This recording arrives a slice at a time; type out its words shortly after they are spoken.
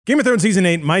Game of Thrones Season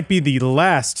 8 might be the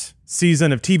last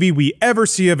season of TV we ever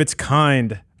see of its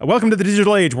kind. Welcome to the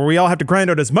digital age where we all have to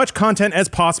grind out as much content as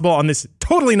possible on this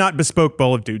totally not bespoke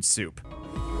bowl of dude soup.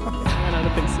 I ran out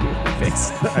of things to do with my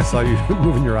face. I saw you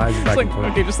moving your eyes back and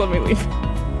forth. Okay, just let me leave.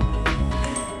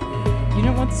 You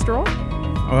don't want the straw?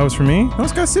 Oh, that was for me? No,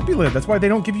 it's got a sippy lid. That's why they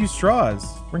don't give you straws.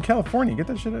 We're in California. Get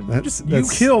that shit out. You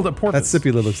killed a porpoise. That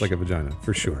sippy lid looks like a vagina,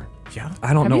 for sure. Yeah.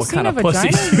 I don't know you what seen kind a of pussy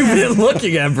vagina? you've been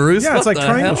looking at, Bruce. Yeah, it's like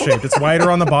triangle shaped. It's wider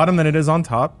on the bottom than it is on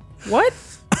top. What?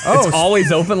 Oh, It's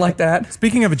always open like that.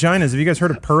 speaking of vaginas, have you guys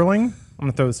heard of purling? I'm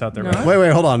going to throw this out there. No. Right?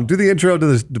 Wait, hold on. Do the intro to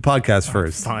the podcast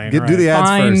first. fine, Do the ads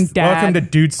Fine, first. Dad. Welcome to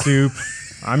Dude Soup.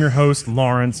 I'm your host,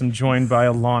 Lawrence. I'm joined by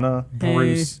Alana,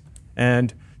 Bruce,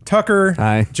 and Tucker,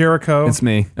 Hi. Jericho. It's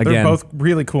me, They're again. both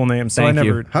really cool names, so Thank I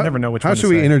you. never know which How one should to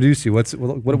we say. introduce you? What do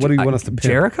you want us to pick?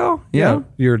 Jericho? Yeah.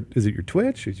 Is it your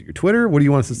Twitch? Is it your Twitter? What do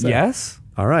you want us to say? Yes.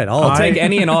 All right. I'll take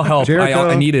any and all help. Jericho.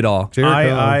 I need it all.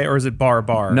 Jericho. Or is it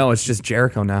bar? No, it's just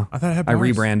Jericho now. I thought it had I bars.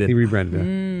 rebranded. He rebranded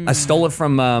it. I stole it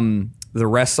from The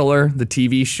Wrestler, the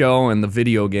TV show, and the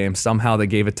video game. Somehow they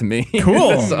gave it to me.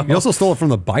 Cool. So, You also stole it from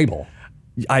the Bible.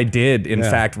 I did, in Yeah.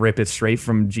 fact, rip it straight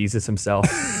from Jesus himself.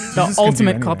 The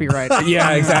ultimate copyright.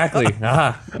 Yeah, exactly.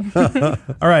 All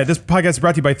right, this podcast is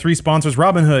brought to you by three sponsors: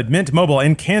 Robinhood, Mint Mobile,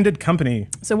 and Candid Company.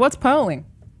 So what's polling?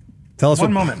 Tell us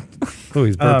One what. moment. Oh,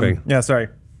 he's burping. Yeah, sorry.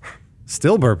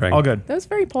 Still burping. All good. That was a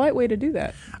very polite way to do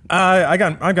that. I've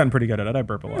gotten pretty good at it. I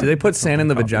burp a lot. Do they put sand in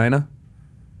the vagina?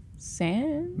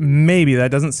 Sand? Maybe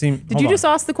that doesn't seem. Did you just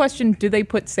ask the question, do they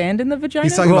put sand in the vagina?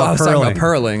 He's talking Well, about I was talking about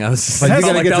purling. purling. I was just But you felt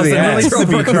gotta like get that to was the an ads. natural You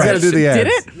gotta progression. do the ads. Did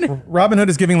it? Robinhood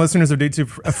is giving listeners of Dude Soup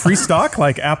a free stock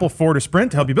like Apple, Ford, or Sprint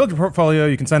to help you build your portfolio.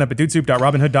 You can sign up at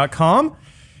dudesoup.robinhood.com and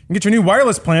get your new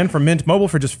wireless plan from Mint Mobile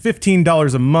for just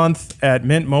 $15 a month at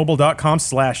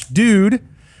mintmobile.com/dude.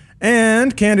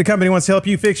 And Candid Company wants to help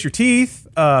you fix your teeth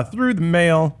through the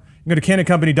mail. You can go to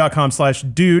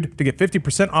candidcompany.com/dude to get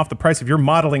 50% off the price of your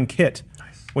modeling kit,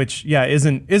 which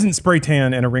isn't spray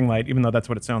tan and a ring light, even though that's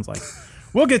what it sounds like.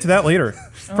 We'll get to that later.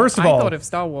 First of I all, thought of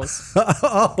Star Wars.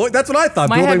 Oh, that's what I thought.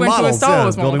 My building head went to a models. Star Yeah,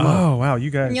 Wars building moment. models. oh wow, you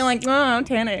guys. And you're like, oh, I'm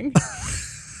tanning.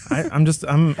 I'm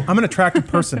an attractive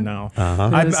person now.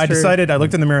 That is I true. decided, I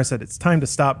looked in the mirror and said, it's time to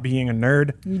stop being a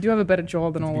nerd. You do have a better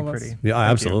jaw than all of us. Pretty. Yeah,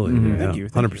 absolutely. Thank Yeah, you.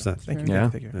 Thank 100%. Thank you. Yeah.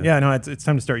 Thank you. Yeah, no, it's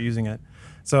time to start using it.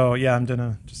 So yeah, I'm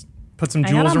gonna just put some I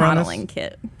jewels got a around modeling this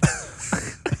kit.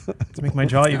 to make my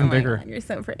jaw even Oh my bigger. God, you're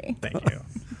so pretty. Thank you.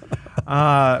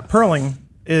 Purling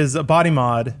is a body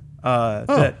mod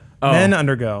that men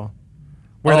undergo.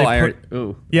 Where they I already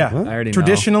know.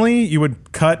 Traditionally, you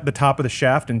would cut the top of the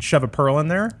shaft and shove a pearl in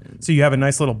there, so you have a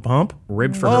nice little bump.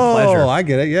 Rib for her Oh, pleasure. I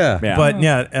get it. Yeah. Yeah. But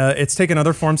it's taken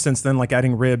other forms since then, like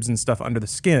adding ribs and stuff under the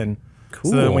skin,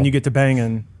 so that Cool. when you get to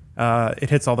banging, it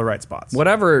hits all the right spots.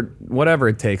 Whatever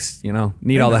it takes,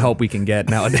 need all the help we can get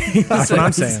nowadays. That's what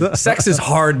I'm saying. Sex is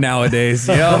hard nowadays,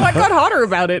 Oh, I got hotter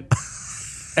about it.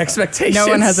 Expectations. No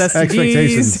one has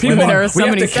Expectations. STDs. Women, there are so we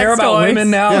have many to care sex about toys.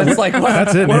 women now. It's like, what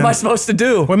it, am man. I supposed to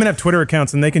do? Women have Twitter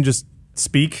accounts and they can just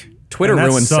speak. Twitter and that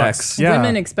ruins sucks. sex. Yeah.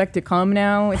 Women expect to come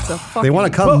now. It's a fucking... They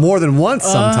want to come more than once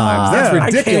sometimes. That's yeah. I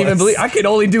ridiculous. can't even believe I could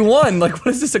only do one. Like,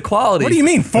 what is this equality? What do you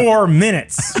mean 4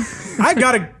 minutes? I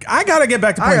gotta get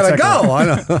back to playing I gotta second. go. I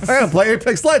know. I gotta play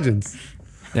Apex Legends.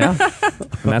 Yeah,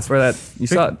 and that's where you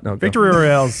saw it. No, go. Victory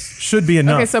royales should be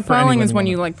enough. Okay, so for pearling anyone is who when wanna-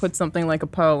 you like put something like a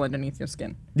pearl underneath your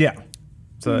skin. Yeah.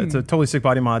 So it's a totally sick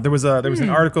body mod. There was an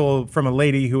article from a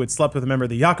lady who had slept with a member of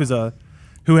the Yakuza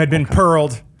who had been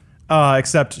pearled,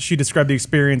 except she described the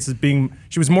experience as being,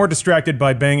 she was more distracted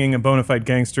by banging a bona fide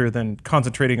gangster than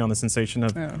concentrating on the sensation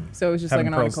of, Oh, so it was just Having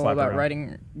like an pearls article slapped about around.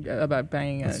 writing, about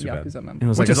banging a too bad. Yakuza It member.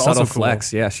 was which like a is also subtle cool.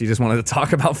 flex. Yeah, she just wanted to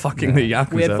talk about fucking the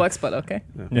Yakuza. Weird flex, but okay.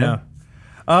 Yeah,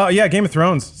 Game of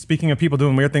Thrones. Speaking of people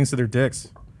doing weird things to their dicks.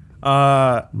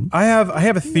 I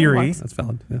have a theory. That's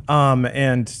valid. Yeah.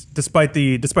 And despite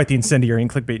the incendiary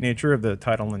and clickbait nature of the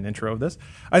title and intro of this,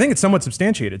 I think it's somewhat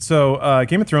substantiated. So,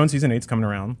 Game of Thrones season 8 is coming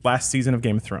around. Last season of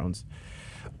Game of Thrones.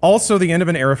 Also, the end of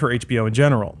an era for HBO in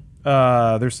general.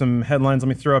 There's some headlines. Let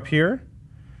me throw up here.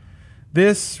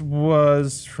 This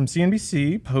was from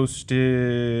CNBC,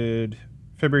 posted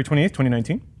February 28th,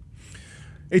 2019.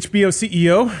 HBO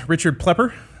CEO Richard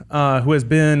Plepler, who has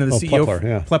been the CEO Plepler,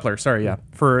 yeah. Plepler, sorry, yeah,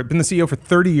 been the CEO for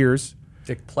 30 years.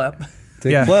 Dick Plep.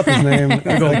 Dick Yeah. Plep, his name.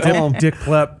 They call him. Dick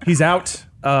Plep. He's out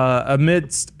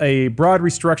amidst a broad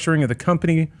restructuring of the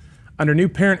company under new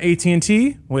parent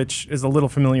AT&T, which is a little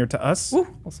familiar to us.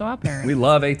 Also our parent. We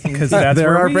love 18. Because that's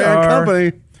They're where our we parent are.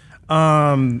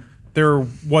 company. There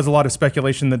was a lot of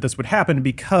speculation that this would happen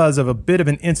because of a bit of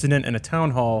an incident in a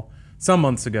town hall some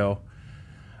months ago.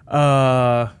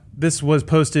 This was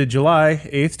posted July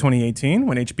 8th, 2018,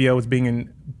 when HBO was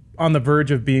on the verge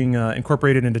of being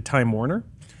incorporated into Time Warner.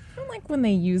 I don't like when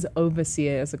they use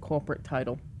overseer as a corporate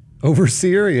title.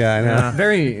 Overseer? Yeah, I know.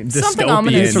 Very Something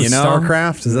ominous. dystopian, From you know?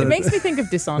 StarCraft? Is It that makes me think of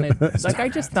Dishonored. Like, I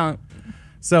just don't.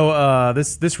 So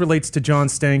this relates to John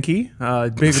Stanky,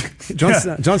 big John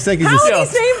Stanky How just are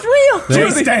these names real? Jay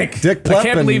Stank. Dick I Plepp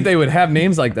can't believe they would have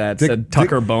names like that. Said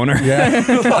Tucker Boner.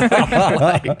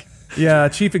 Yeah. Yeah,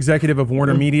 chief executive of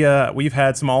Warner Media. We've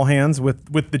had some all hands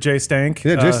with the Jay Stank.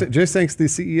 Yeah, Jay Stank's the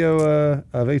CEO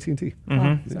of AT&T.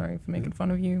 Oh, sorry for making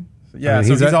fun of you. Yeah, I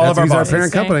mean, so he's all of our he's our bosses.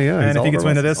 parent company. Yeah, And he's if all he of gets our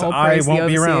wind of bosses. this, All I praise the won't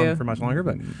be overseer. around for much longer.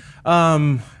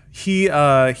 But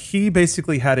he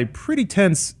basically had a pretty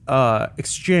tense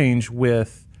exchange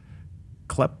with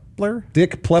Klepler.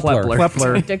 Dick Plepler.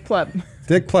 Klepler. Dick Plepp.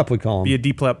 Dick Plepp, we call Be a him.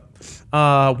 D-Plep,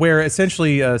 where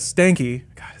essentially Stanky.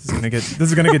 God, this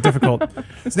is gonna get difficult.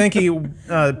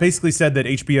 Stanky basically said that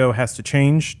HBO has to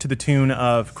change to the tune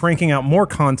of cranking out more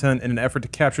content in an effort to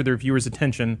capture their viewers'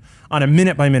 attention on a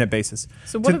minute-by-minute basis.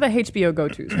 So what are the HBO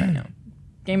go-tos right now?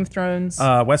 Game of Thrones.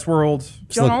 Westworld,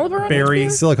 John Oliver on Barry.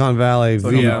 HBO? Silicon Valley,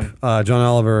 Veep, Yeah. John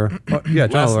Oliver. Yeah,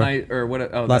 John Last Oliver. night or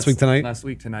what? Oh, Last week tonight? Last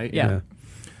week tonight. Yeah.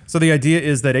 So the idea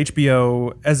is that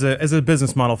HBO, as a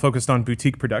business model focused on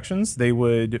boutique productions, they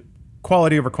would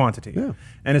quality over quantity. Yeah.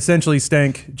 And essentially,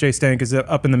 Jay Stank is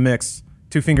up in the mix,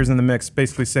 two fingers in the mix,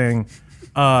 basically saying,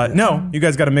 no, you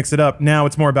guys got to mix it up. Now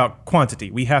it's more about quantity.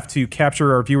 We have to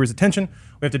capture our viewers' attention.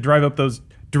 We have to drive up those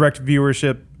direct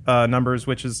viewership numbers,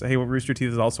 which is, hey, what Rooster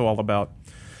Teeth is also all about.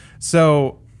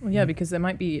 So Well, yeah, because there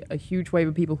might be a huge wave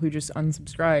of people who just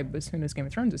unsubscribe as soon as Game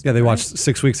of Thrones is Yeah, done, they right? watch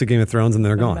 6 weeks of Game of Thrones and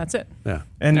they're gone. That's it. Yeah.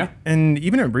 And Yeah. and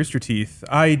even at Rooster Teeth,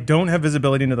 I don't have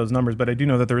visibility into those numbers, but I do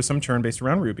know that there is some churn based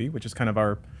around Ruby, which is kind of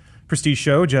our prestige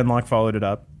show. Genlock followed it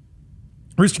up.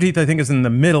 Rooster Teeth, I think, is in the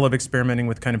middle of experimenting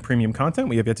with kind of premium content.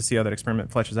 We have yet to see how that experiment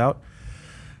fleshes out.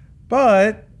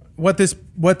 But what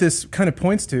this kind of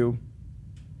points to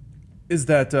is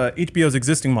that HBO's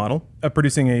existing model of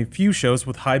producing a few shows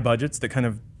with high budgets that kind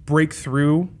of break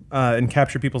through and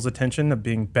capture people's attention of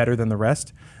being better than the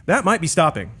rest, that might be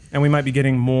stopping. And we might be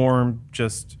getting more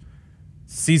just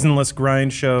seasonless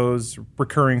grind shows,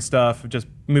 recurring stuff, just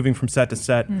moving from set to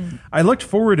set. I looked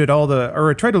forward at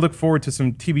I tried to look forward to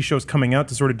some TV shows coming out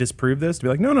to sort of disprove this, to be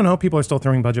like, no, people are still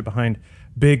throwing budget behind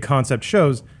big concept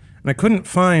shows. And I couldn't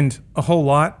find a whole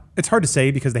lot. It's hard to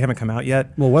say because they haven't come out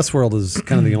yet. Well, Westworld is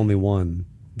kind of the only one.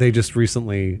 They just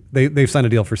recently they've signed a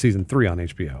deal for season 3 on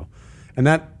HBO, and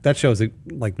that show is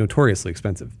like notoriously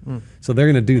expensive. So they're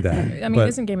going to do that. I mean, but-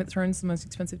 isn't Game of Thrones the most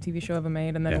expensive TV show ever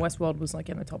made? And then Yeah. Westworld was like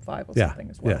in the top 5 or yeah, something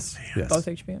as well. yes, Both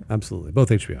HBO. absolutely, both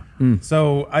HBO.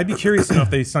 So I'd be curious to know if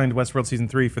they signed Westworld season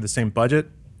 3 for the same budget.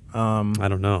 I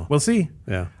don't know. We'll see.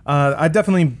 Yeah.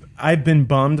 I've been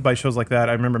bummed by shows like that.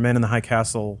 I remember Men in the High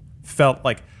Castle felt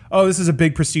like, oh, this is a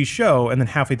big prestige show, and then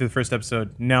halfway through the first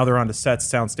episode, now they're on to sets,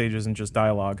 sound stages, and just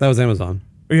dialogue. That was Amazon.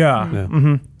 Yeah.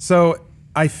 Yeah. So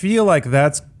I feel like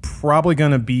that's probably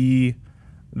going to be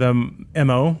the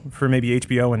MO for maybe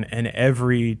HBO and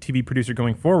every TV producer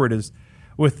going forward is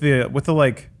with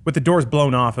the doors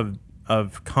blown off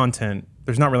of content.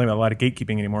 There's not really a lot of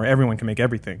gatekeeping anymore. Everyone can make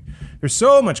everything. There's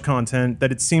so much content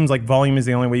that it seems like volume is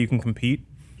the only way you can compete.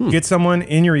 Get someone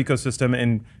in your ecosystem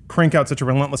and crank out such a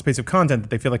relentless pace of content that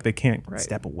they feel like they can't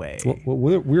step away.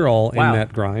 Well, we're all Wow. in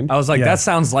that grind. I was like, Yeah. that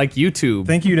sounds like YouTube.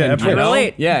 Thank you to And, episode,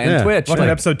 relate. Yeah, and Yeah. Twitch. welcome to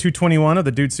like- episode 221 of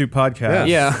the Dude Soup podcast.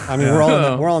 Yeah. I mean, we're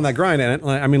all in that grind, and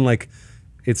I mean, like,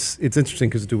 it's interesting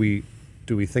because do we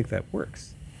think that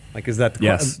works? Like, is that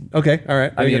Yes. Okay, all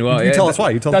right. I mean, well, you tell it- us why.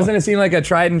 You tell us Doesn't why. it seem like a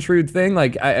tried and true thing?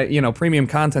 Like, premium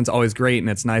content's always great, and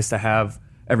it's nice to have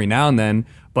every now and then.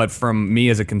 But from me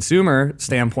as a consumer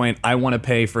standpoint, I want to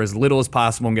pay for as little as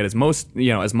possible and get as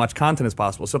much content as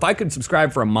possible. So if I could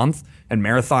subscribe for a month and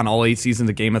marathon all 8 seasons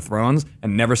of Game of Thrones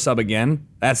and never sub again,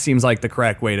 that seems like the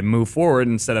correct way to move forward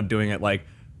instead of doing it like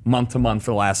month to month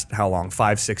for the last how long?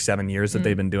 5, 6, 7 years that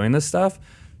they've been doing this stuff.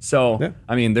 So Yeah.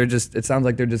 I mean, it sounds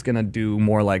like they're just gonna do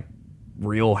more like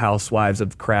Real Housewives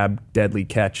of Crab Deadly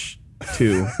Catch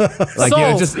 2. Like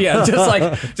Sold. just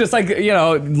like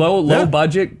low Yeah.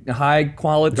 budget, high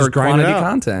quality or Just grind it quantity out.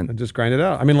 content. Just grind it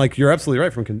out. I mean, like, you're absolutely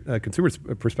right from a consumer's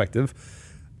perspective.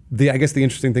 I guess the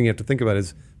interesting thing you have to think about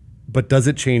is, but does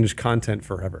it change content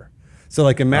forever? So,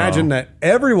 like, imagine that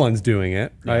everyone's doing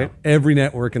it, right? Every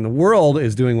network in the world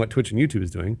is doing what Twitch and YouTube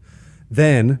is doing.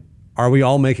 Then, are we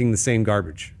all making the same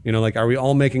garbage? Like, are we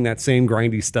all making that same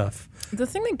grindy stuff? The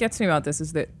thing that gets me about this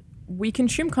is that we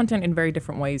consume content in very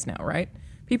different ways now, right?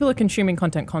 People are consuming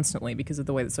content constantly because of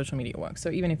the way that social media works. So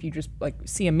even if you just like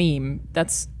see a meme,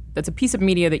 that's that's a piece of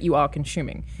media that you are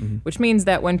consuming, which means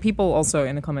that when people also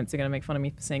in the comments are going to make fun of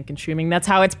me for saying consuming, that's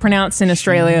how it's pronounced in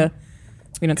Australia.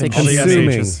 We don't say Consuming.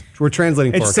 consuming. We're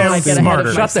translating for It ourselves. sounds get ahead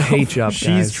of smarter. myself. Shut the H up, She's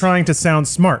guys. trying to sound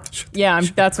smart. Yeah,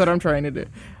 that's what I'm trying to do.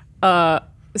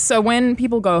 So when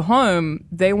people go home,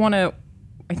 they want to,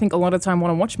 I think a lot of the time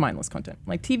want to watch mindless content.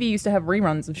 Like TV used to have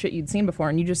reruns of shit you'd seen before,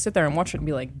 and you just sit there and watch it and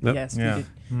be like, yes, Yeah. we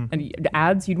did. And the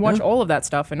ads, you'd watch all of that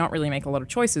stuff and not really make a lot of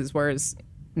choices. Whereas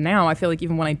now I feel like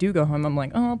even when I do go home, I'm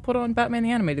like, oh, I'll put on Batman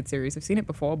the Animated Series. I've seen it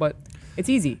before, but it's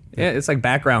easy. Yeah, it's like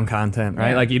background content, right?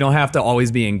 Yeah. Like you don't have to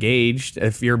always be engaged.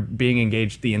 If you're being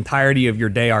engaged the entirety of your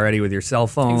day already with your cell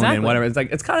phone Exactly. and whatever, it's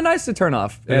like it's kind of nice to turn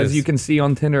off. It As is. you can see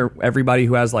on Tinder, everybody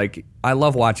who has like, I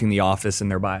love watching The Office in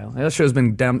their bio. That show's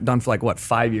been done for like what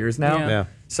 5 years now. Yeah.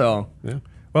 So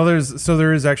Well, there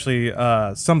is actually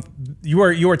some. You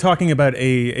are talking about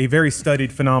a very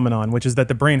studied phenomenon, which is that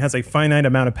the brain has a finite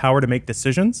amount of power to make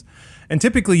decisions, and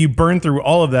typically you burn through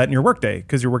all of that in your workday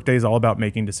because your workday is all about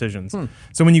making decisions.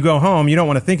 So when you go home, you don't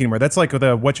want to think anymore. That's like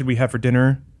the "what should we have for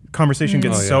dinner" conversation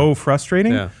gets so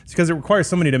frustrating. Yeah. It's because it requires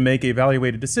somebody to make a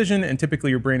evaluated decision, and typically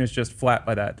your brain is just flat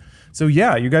by that. So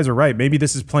yeah, you guys are right. Maybe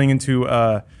this is playing into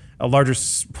a larger.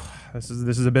 This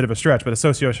is a bit of a stretch, but a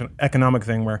socioeconomic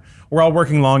thing where we're all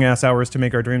working long ass hours to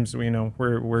make our dreams.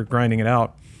 We're grinding it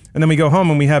out, and then we go home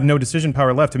and we have no decision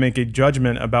power left to make a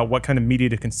judgment about what kind of media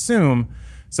to consume.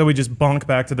 So we just bonk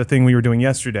back to the thing we were doing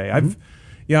yesterday.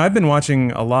 I've been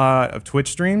watching a lot of Twitch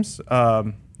streams.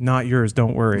 Not yours,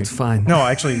 don't worry. It's fine. No,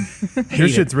 actually, your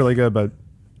shit's really good, but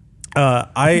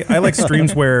I like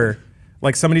streams where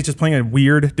like somebody's just playing a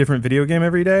weird different video game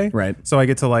every day. Right. So I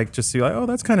get to like just see like, oh,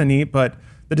 that's kind of neat, but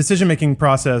the decision-making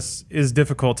process is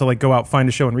difficult to like go out, find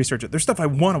a show and research it. There's stuff I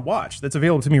want to watch that's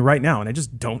available to me right now, and I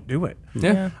just don't do it.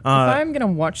 yeah. If I'm gonna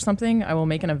watch something, I will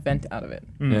make an event out of it.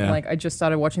 Yeah. Like I just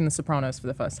started watching The Sopranos for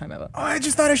the first time ever. Oh, I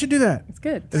just thought I should do that. It's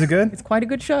good. Is it good? It's quite a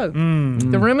good show.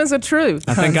 The rumors are true.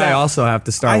 I think I also have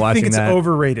to start I watching think it's that.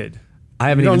 overrated. I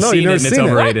haven't You even don't know, seen you've it, never and it's seen it.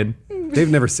 overrated. They've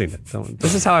never seen it.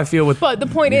 This is how I feel with. But the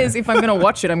point is, if I'm gonna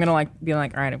watch it, I'm gonna like be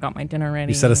like, all right, I've got my dinner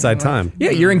ready. You set aside time.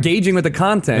 Yeah, you're engaging with the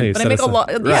content. Yeah, you But I set make a aside- lot.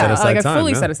 Right. Yeah, Set aside like I time,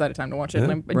 fully yeah. set aside time to watch it, Yeah.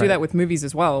 and I do Right. that with movies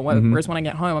as well. Whereas when I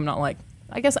get home, I'm not like,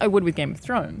 I guess I would with Game of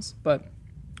Thrones, but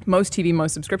most TV,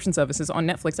 most subscription services on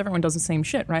Netflix, everyone does the same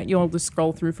shit, right? You'll just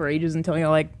scroll through for ages until you're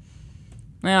like,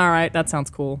 all right, that sounds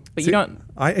cool, but you don't.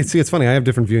 I see. It's funny. I have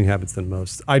different viewing habits than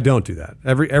most. I don't do that.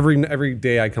 Every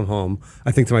day I come home,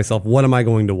 I think to myself, what am I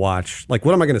going to watch? Like,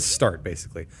 what am I going to start?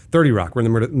 Basically, 30 Rock. We're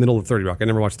in the middle of 30 Rock. I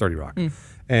never watched 30 Rock,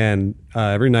 and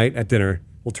every night at dinner,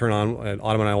 we'll turn on. And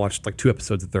Autumn and I watch like 2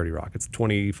 episodes of 30 Rock. It's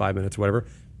 25 minutes or whatever.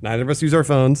 Neither of us use our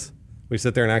phones. We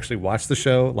sit there and actually watch the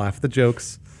show, laugh at the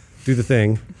jokes, do the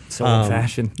thing. So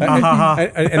old-fashioned.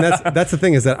 And that's the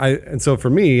thing is that and so for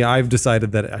me, I've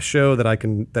decided that a show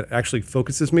that actually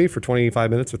focuses me for 25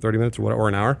 minutes or 30 minutes or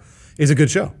an hour is a good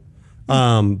show.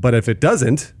 But if it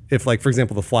doesn't, if like for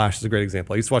example, The Flash is a great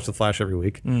example. I used to watch The Flash every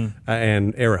week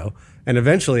and Arrow, and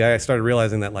eventually I started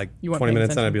realizing that like You weren't 20 paying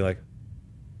minutes, and I'd attention.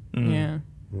 be like, Yeah.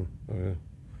 and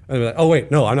I'd be like, oh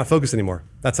wait, no, I'm not focused anymore.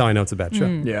 That's how I know it's a bad show.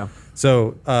 Yeah.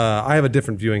 So I have a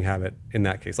different viewing habit in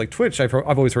that case. Like Twitch, I've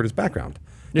always heard is background.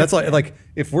 That's like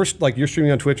if we're like you're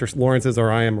streaming on Twitch or Lawrence is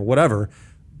or I am or whatever,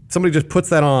 somebody just puts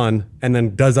that on and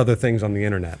then does other things on the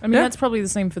internet. I mean, that's probably the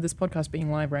same for this podcast being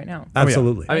live right now.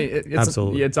 Absolutely. I mean, it's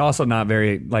absolutely. It's also not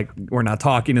very like we're not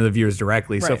talking to the viewers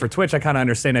directly. So Right. for Twitch, I kind of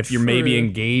understand if you're maybe True.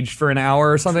 engaged for an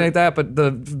hour or something like that. But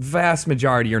the vast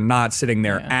majority, you're not sitting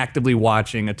there actively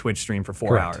watching a Twitch stream for 4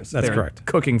 Correct. hours. That's They're correct.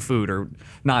 Cooking food or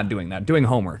not doing that, doing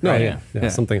homework. No, right? yeah,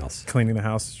 something else. Cleaning the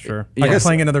house, sure. I guess-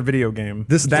 Playing another video game.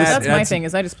 This That's my that's- thing.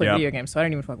 Is I just play yeah. video games, so I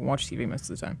don't even fucking watch TV most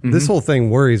of the time. this whole thing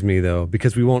worries me though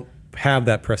because we won't have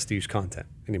that prestige content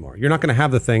anymore. You're not going to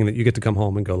have the thing that you get to come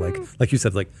home and go like you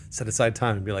said, like set aside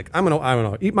time and be like, I don't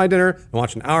know, eat my dinner and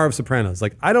watch an hour of Sopranos.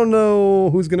 Like I don't know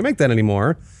who's going to make that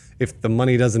anymore if the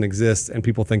money doesn't exist and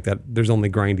people think that there's only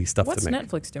grindy stuff What's to make.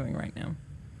 Netflix doing right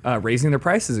now? Raising their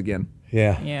prices again.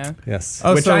 Yeah. Yeah. Yes.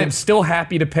 Oh, Which so- I am still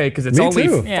happy to pay because it's Me only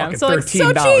too. Yeah, fucking so, like,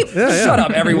 so $13. cheap. Yeah. Shut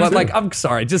up, everyone! Like, I'm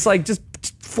sorry, just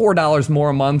 $4 more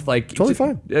a month, like Totally just,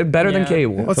 fine. better than Yeah.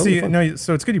 cable. Let's Totally see. fine. No,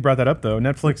 so it's good you brought that up, though.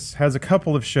 Netflix has a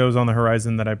couple of shows on the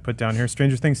horizon that I put down here.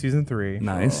 Stranger Things season 3.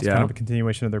 Nice, It's yeah. kind of a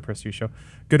continuation of their prestige show.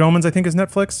 Good Omens, I think, is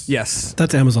Netflix. Yes,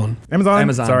 That's Amazon. Amazon.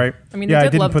 Amazon. Sorry. I mean, yeah, they I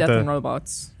did didn't love put Death the. and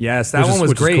Robots. yes, that one was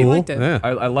Which is great. cool. I liked it. Yeah.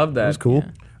 I love that. It was cool.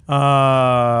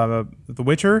 The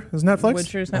Witcher is Netflix.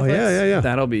 Witcher's Oh Netflix. yeah.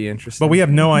 That'll be interesting. But we have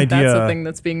no idea That's the thing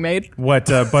that's being made. what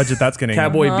budget that's getting.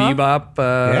 Cowboy Bebop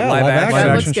Yeah, live live action. Live That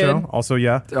action looks show. good. Also,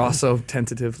 yeah. Also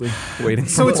tentatively waiting.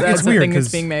 So for it's That's the weird thing that's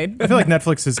because being made. I feel like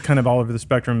Netflix is kind of all over the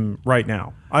spectrum right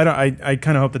now. I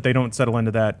kind of hope that they don't settle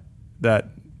into that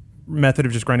method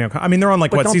of just grinding out. I mean, they're on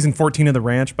like But what don't- season 14 of The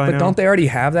Ranch by But now. don't they already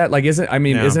have that? Like,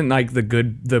 isn't like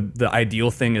the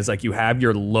ideal thing is like you have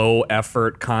your low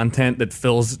effort content that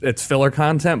it's filler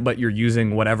content, but you're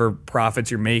using whatever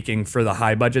profits you're making for the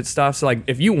high budget stuff. So like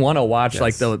if you want to watch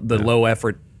like the low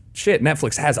effort shit,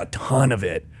 Netflix has a ton of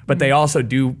it, but they also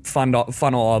do funnel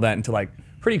all that into like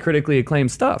pretty critically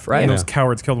acclaimed stuff, right? Those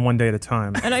cowards killed one day at a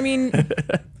time. And I mean,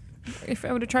 if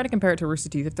I were to try to compare it to Rooster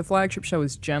Teeth, if the flagship show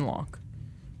is Genlock,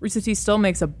 Rooster Teeth still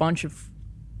makes a bunch of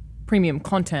premium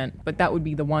content, but that would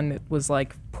be the one that was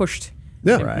like pushed.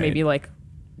 Yeah. and Right. Maybe like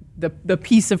the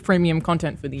piece of premium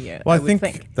content for the year. Well, I would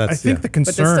think. I think the But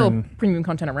there's still concern premium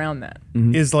content around that.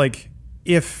 is like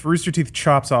if Rooster Teeth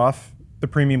chops off the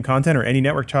premium content or any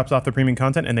network chops off the premium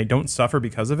content and they don't suffer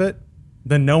because of it,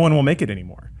 then no one will make it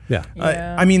anymore. Yeah.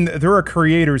 Yeah. I mean, there are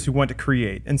creators who want to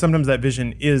create, and sometimes that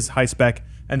vision is high spec,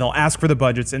 and they'll ask for the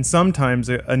budgets, and sometimes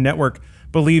a network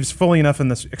believes fully enough in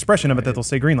the expression of it that they'll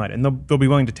say greenlight, and they'll be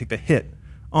willing to take the hit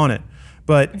on it.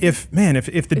 But if the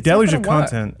It's not deluge of gonna work.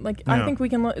 content, Like yeah. I think we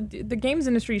can. The games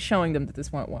industry is showing them that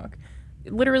this won't work.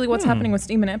 Literally, what's happening with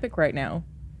Steam and Epic right now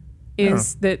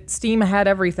is that Steam had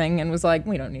everything and was like,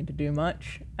 we don't need to do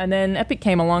much. And then Epic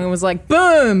came along and was like,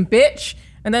 boom, bitch.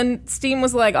 And then Steam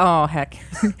was like, oh heck.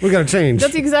 We got to change.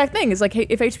 That's the exact thing. It's like, hey,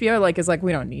 if HBO is like,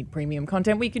 we don't need premium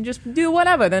content, we can just do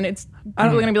whatever. Then it's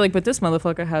people are gonna be like, but this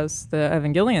motherfucker has the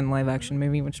Evangelion live action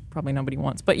movie, which probably nobody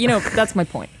wants. But that's my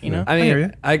point. You know. I hear mean,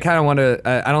 you. I kind of want to.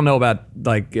 I don't know about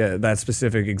like that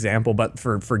specific example, but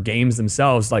for games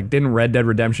themselves, like didn't Red Dead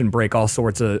Redemption break all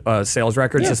sorts of sales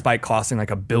records despite costing like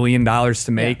 $1 billion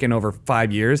to make in over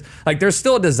 5 years? Like, there's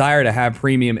still a desire to have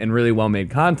premium and really well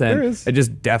made content. There is. It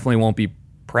just definitely won't be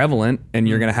prevalent, and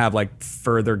you're gonna have like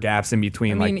further gaps in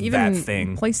between like even that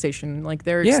thing. PlayStation, like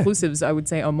their Yeah. exclusives, I would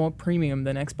say, are more premium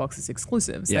than Xbox's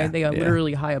exclusives. Yeah, They are yeah.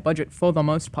 literally higher budget for the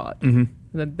most part.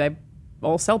 They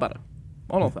all sell better,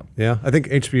 all of them. Yeah, I think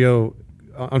HBO.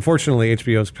 Unfortunately,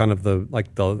 HBO is kind of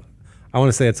I want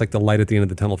to say it's like the light at the end of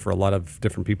the tunnel for a lot of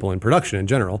different people in production in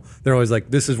general. They're always like,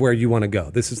 this is where you want to go.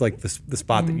 This is like the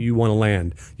spot that you want to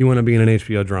land. You want to be in an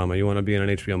HBO drama. You want to be in an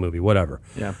HBO movie. Whatever.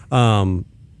 Yeah.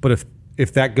 But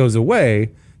if that goes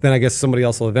away, then I guess somebody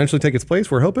else will eventually take its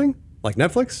place. We're hoping, like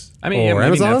Netflix. I mean, yeah, or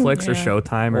maybe Amazon. Netflix or Yeah.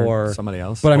 Showtime or somebody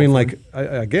else. But I mean, hopefully.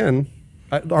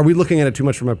 like, are we looking at it too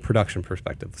much from a production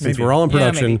perspective? Since Maybe. we're all in Yeah,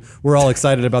 production, maybe. we're all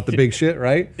excited about the big shit,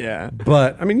 right? Yeah.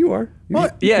 But I mean, you are.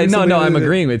 Yeah, no, I'm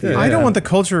agreeing with you. I don't want the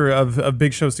culture of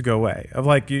big shows to go away. Of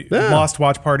like Lost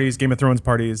watch parties, Game of Thrones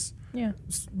parties. Yeah.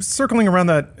 Circling around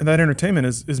that entertainment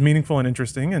is meaningful and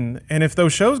interesting. And if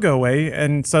those shows go away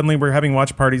and suddenly we're having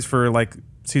watch parties for like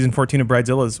season 14 of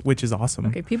Bridezillas, which is awesome.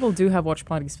 Okay, people do have watch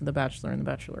parties for The Bachelor and The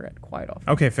Bachelorette quite often.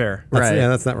 Okay, fair. Right. Yeah,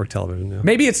 that's network television. Yeah.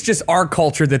 Maybe it's just our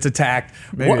culture that's attacked.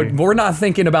 Maybe. We're not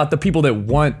thinking about the people that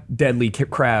want deadly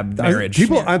crab marriage.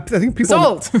 I think people.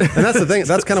 Sold. And that's the thing.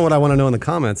 That's kind of what I want to know in the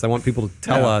comments. I want people to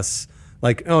tell us,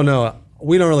 like, oh no,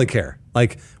 we don't really care.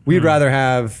 Like, we'd rather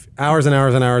have hours and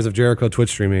hours and hours of Jericho Twitch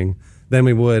streaming than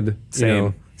we would,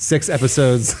 Same. 6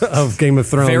 episodes of Game of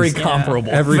Thrones Very comparable.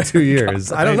 every 2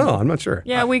 years. I don't know. I'm not sure.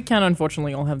 Yeah, we can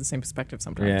unfortunately all have the same perspective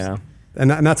sometimes. Yeah. And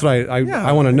that's what I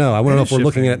want to know. I want to know if we're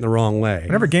looking at it in the wrong way.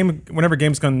 Whenever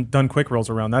games done quick rolls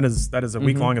around, that is a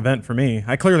week long event for me.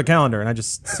 I clear the calendar and I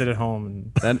just sit at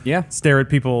home and Yeah. stare at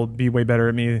people be way better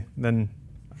at me than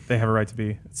they have a right to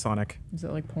be at Sonic. Is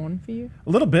it like porn for you? A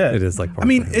little bit. It is like I porn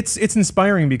mean, for him. it's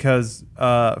inspiring because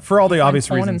for all the obvious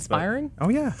porn reasons. but- inspiring? Oh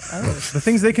yeah. The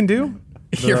things they can do.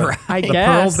 You're right. I The guess.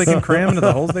 pearls they can cram into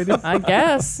the holes they do. I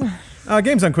guess.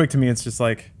 Games Done Quick to me, it's just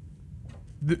like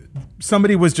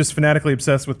somebody was just fanatically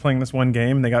obsessed with playing this one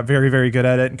game. And they got very, very good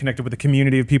at it and connected with a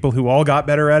community of people who all got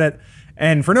better at it.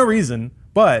 And for no reason,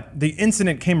 but the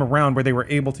incident came around where they were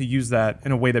able to use that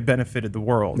in a way that benefited the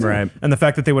world. Right. And the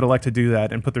fact that they would elect to do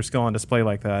that and put their skill on display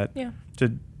like that Yeah.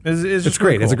 is it's just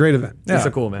great. really It's a cool. great event. Yeah. It's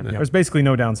a cool event. Yeah. There's basically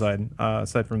no downside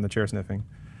aside from the chair sniffing.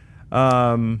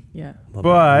 Yeah. Love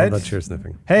But that chair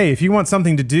sniffing. hey, if you want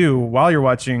something to do while you're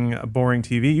watching boring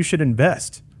TV, you should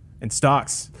invest in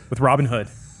stocks with Robinhood,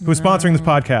 who is sponsoring this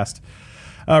podcast.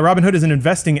 Robinhood is an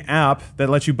investing app that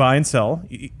lets you buy and sell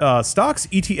stocks,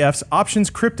 ETFs, options,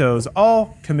 cryptos,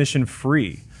 all commission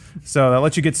free. So that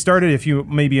lets you get started if you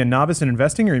may be a novice in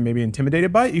investing or you may be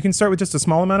intimidated by it. You can start with just a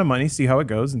small amount of money, see how it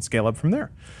goes, and scale up from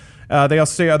there. They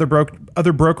also say other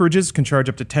brokerages can charge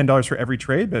up to $10 for every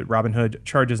trade, but Robinhood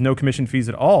charges no commission fees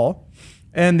at all.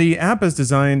 And the app is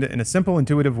designed in a simple,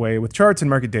 intuitive way with charts and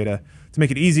market data to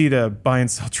make it easy to buy and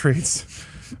sell trades.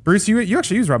 Bruce, you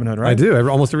actually use Robinhood, right? I do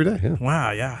almost every day. Yeah.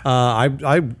 Wow, yeah.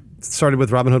 I started with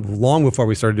Robinhood long before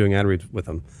we started doing ad reads with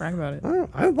them. Brag about it.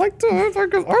 I like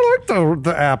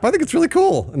the app. I think it's really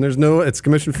cool, and it's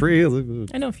commission free.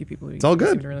 I know a few people who It's all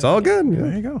good. It's all good. Yeah.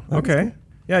 There you go. Okay.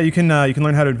 Yeah, you can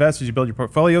learn how to invest as you build your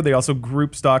portfolio. They also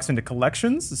group stocks into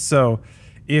collections. So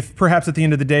if perhaps at the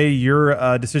end of the day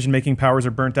your decision-making powers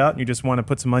are burnt out and you just want to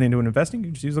put some money into an investing, you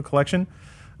can just use a collection.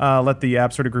 Let the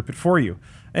app sort of group it for you.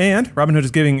 And Robinhood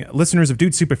is giving listeners of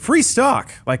Dude Soup a free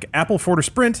stock like Apple, Ford, or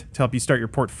Sprint to help you start your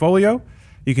portfolio.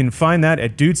 You can find that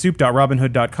at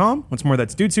dudesoup.robinhood.com. Once more,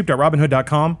 that's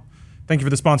dudesoup.robinhood.com. Thank you for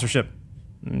the sponsorship,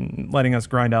 letting us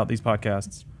grind out these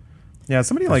podcasts. Yeah,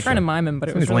 somebody I was trying to mime him, but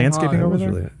it was somebody's really landscaping hard.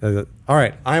 over there. All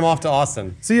right, I'm off to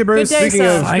Austin. See you, Bruce. Good day, Speaking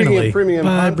sir. of Finally. premium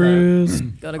Bye, content, Bruce.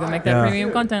 Gotta go make that Yeah.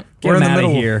 premium content. Get him in the outta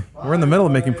middle here. We're in the middle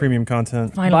of making premium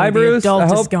content. Finally, Bye, the Bruce. adult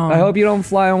I is gone. hope you don't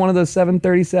fly on one of those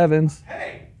 737s.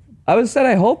 Hey. I said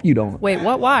I hope you don't. Wait,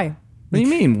 what? Why? What do you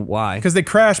mean? Why? Because they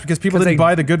crashed because people 'Cause didn't they-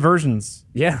 buy the good versions.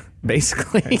 Yeah,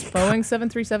 basically. Boeing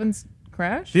 737s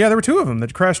crash? Yeah, there were two of them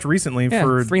that crashed recently Yeah,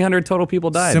 for 300 total people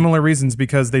died. similar reasons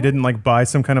because they didn't buy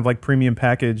some kind of premium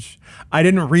package. I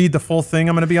didn't read the full thing,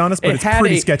 I'm going to be honest, but it's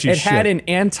pretty sketchy It shit. had an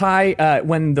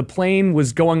when the plane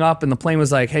was going up and the plane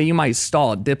was like, hey, you might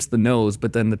stall, it dips the nose,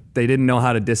 but then they didn't know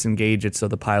how to disengage it, so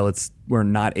the pilots were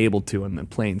not able to, and the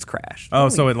planes crashed. Oh,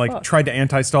 so it fuck. tried to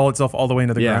anti-stall itself all the way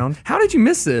into the ground? How did you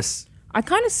miss this? I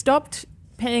kind of stopped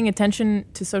paying attention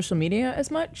to social media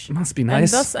as much. Must be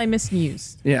nice. And thus I miss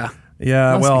news. Yeah.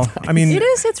 Yeah, Must well, be nice. I mean,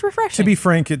 It's refreshing. to be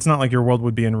frank, it's not like your world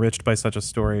would be enriched by such a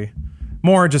story.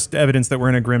 More just evidence that we're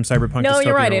in a grim cyberpunk no, dystopia.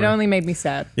 you're right. It where- only made me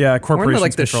sad. Yeah, We're in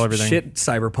corporations the control everything. shit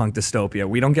cyberpunk dystopia.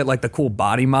 We don't get the cool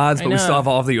body mods, I but we know. still have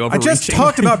all of the I overreaching. just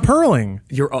talked about purling.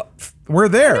 You're We're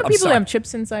there. People sorry. have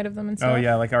chips inside of them and stuff. Oh,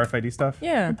 yeah, like RFID stuff?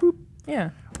 Yeah.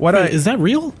 Yeah. What Wait, is that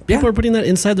real? People are putting that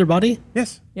inside their body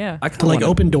Yes. Yeah. I to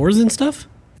open doors and stuff?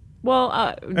 Well,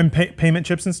 And payment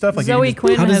chips and stuff? You Zoe can just-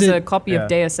 Quinn How does has it- a copy Yeah. of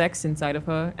Deus Ex inside of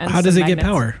her. And How does some it get magnets.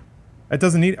 power? It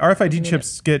doesn't need RFID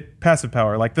chips get passive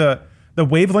power. Like the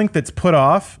wavelength that's put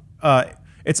off,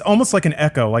 it's almost like an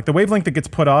echo. Like the wavelength that gets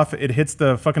put off, it hits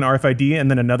the fucking RFID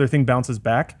and then another thing bounces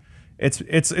back.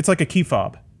 It's like a key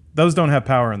fob. Those don't have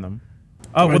power in them.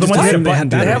 Oh, well, the ones you hit a they button had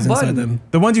do. batteries They have inside button. them.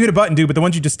 The ones you hit a button do, but the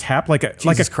ones you just tap like a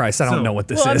Jesus Christ, I don't know what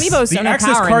this Well, is. Amiibos The don't have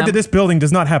access power in card to them. this building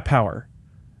does not have power.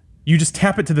 You just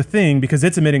tap it to the thing because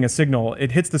it's emitting a signal.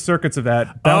 It hits the circuits of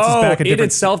that, bounces back at it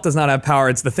different. itself does not have power.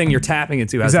 It's the thing you're tapping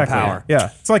into has Exactly. the power. Yeah,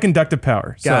 it's like inductive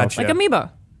power. So, Gotcha. Like Amiibo.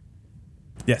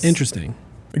 yes, Interesting.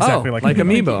 exactly Oh, like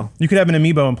Amiibo. You could have an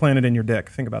amiibo implanted in your dick.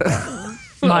 Think about that.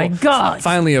 My God.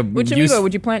 Finally, a Which use- Amiibo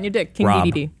would you plant in your dick? King Rob.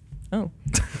 DDD. Oh.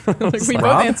 We both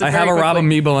Rob? answered I have a very Rob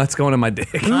quickly. Amiibo that's going in my dick.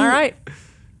 All right.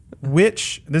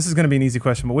 Which this is going to be an easy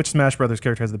question, but which Smash Brothers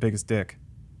character has the biggest dick?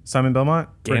 Simon Belmont?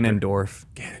 Ganondorf.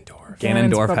 Ganondorf.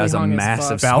 Ganon's Ganondorf probably has a hung as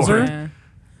massive fuck. Bowser? sword. Yeah. I reckon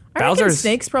Bowser's-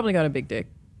 Snake's probably got a big dick.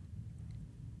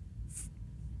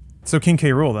 So King K.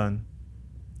 Rool then.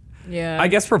 Yeah. I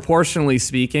guess proportionally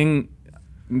speaking,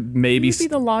 maybe Who'd be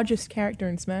the largest character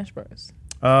in Smash Bros?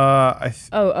 I th-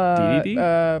 DDD?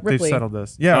 they've Ripley. settled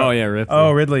this. Yeah. Oh, yeah, Ripley.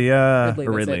 Oh, Ridley. Yeah. Ridley.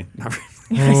 or That's Ridley.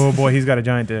 Oh boy, he's got a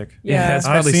giant dick. Yeah. it's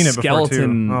I've probably seen it before, too.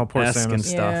 skeleton Oh, poor esque and Samus.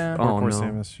 stuff. Yeah. Poor, Oh poor no.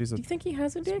 Samus. She's a Do you think he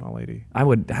has a dick? small lady. I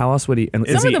would. How else would he? And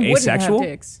is Some of he them wouldn't asexual? have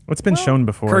dicks. What's been shown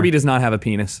before? Kirby does not have a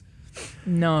penis.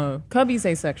 No. Kirby's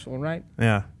asexual, right?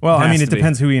 Yeah. Well, I Has mean, it to be.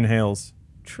 depends who he inhales.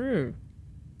 True.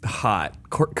 Hot.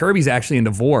 Kirby's actually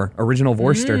into Vor, original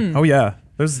Vorster. Oh yeah.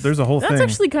 There's a whole That's thing.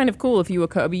 actually kind of cool. If you were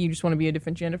Kirby, you just want to be a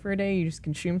different gender for a day. You just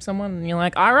consume someone, and you're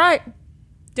like, all right,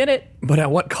 did it. But at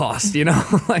what cost? You know,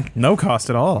 like no cost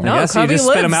at all. No. I guess Kirby you just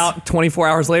spit them lives. out 24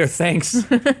 hours later. Thanks.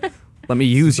 Let me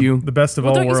use you. The best of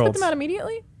Well, all don't you spit worlds. them out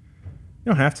immediately? You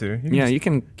don't have to. You can Yeah, just- you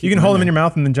can. You can hold them in your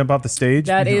mouth and then jump off the stage.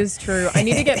 That is true. I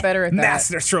need to get better at that.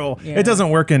 Master Troll. Yeah. It doesn't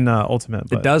work in Ultimate.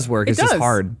 But It does work. It It's does. just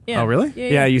hard. Yeah. Oh, really?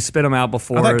 Yeah, you spit them out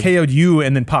before. I thought KO'd you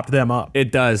and then popped them up.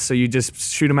 It does. So you just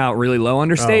shoot them out really low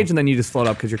under stage, and then you just float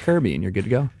up because you're Kirby and you're good to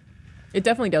go. It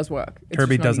definitely does work. It's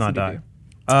Kirby just does easy not to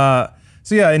die. do.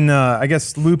 So yeah, and I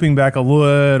guess looping back a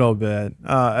little bit,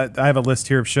 I have a list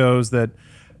here of shows that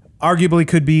arguably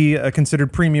could be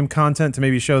considered premium content to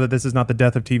maybe show that this is not the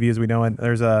death of TV as we know it.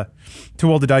 There's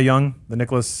Too Old to Die Young, the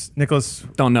Nicholas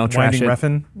Don't know, trash Winding it.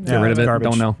 Refn. Get rid it's of it, garbage.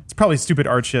 don't know. It's probably stupid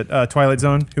art shit. Twilight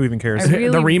Zone, who even cares? I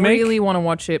really, remake? really want to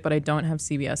watch it, but I don't have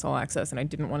CBS All Access, and I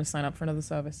didn't want to sign up for another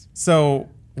service. So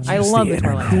I love the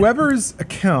Twilight. Whoever's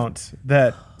account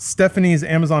that Stephanie's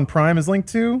Amazon Prime is linked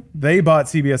to, they bought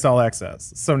CBS All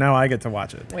Access. So now I get to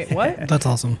watch it. Wait, what? That's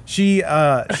awesome. She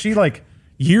like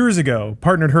years ago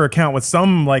partnered her account with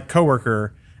some like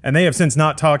coworker, and they have since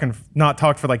not talked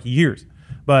for like years.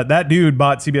 But that dude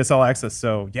bought CBS All Access,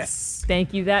 so yes.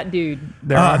 Thank you, that dude.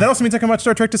 That also means I can watch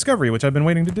Star Trek Discovery, which I've been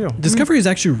waiting to do. Discovery is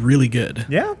actually really good.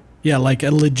 Yeah? Yeah, like a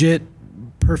legit,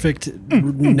 perfect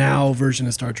now version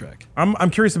of Star Trek. I'm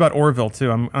curious about Orville,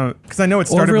 too. Because I know it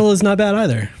started... Orville is not bad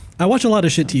either. I watch a lot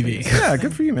of shit TV. Yeah,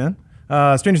 good for you, man.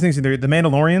 Stranger Things, The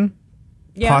Mandalorian,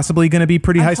 Yeah. possibly going to be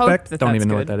pretty high hope spec. that Don't that's even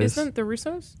know good. what that is. Isn't the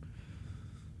Russos?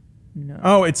 No.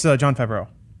 Oh, it's Jon Favreau.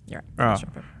 Yeah.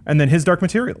 And then his Dark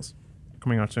Materials,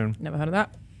 coming out soon. Never heard of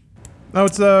that. Oh,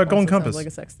 it's Golden Also Compass. sounds like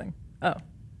a sex thing. Oh.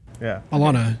 Yeah.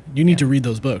 Alana, you need to read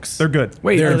those books. They're good.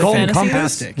 Wait, They're Golden fantasy Compass?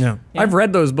 fantastic. Yeah. Yeah. I've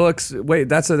read those books. Wait,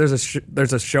 there's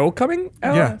a show coming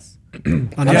out? Yeah. On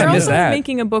They're I HBO. missed also that.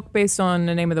 making a book based on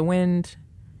The Name of the Wind,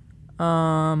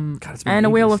 God, it's been and A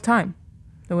Wheel ages. of Time.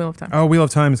 The Wheel of Time. Oh, Wheel of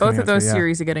Time is Both coming of out, those too, yeah.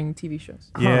 series are getting TV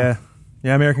shows. Yeah.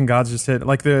 Yeah, American Gods just hit.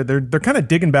 Like they're kind of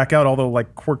digging back out all the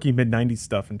like quirky mid '90s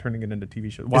stuff and turning it into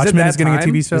TV shows. Is it Watchmen that is getting time?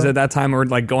 a TV show. Is it that time we're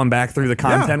like going back through the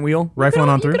content wheel? Rifling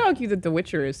on You through. could argue that The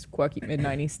Witcher is quirky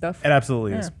mid-90s stuff. It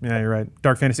absolutely is. Yeah, you're right.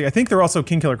 Dark fantasy. I think they're also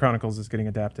King Killer Chronicles is getting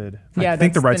adapted. Yeah, I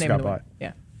think the that's rights name got of the bought. Wind.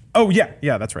 Yeah. Oh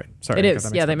yeah, that's right. Sorry, It I got is. that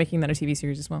Yeah, mixed they're up. making that a TV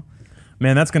series as well.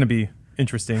 Man, that's going to be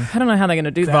interesting. I don't know how they're going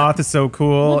to do that. Voth is so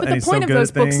cool, Well, but and the he's so point of good those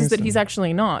at books things, is that and- he's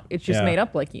actually not. It's just Yeah. made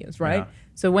up like he is, right? Yeah.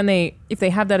 So if they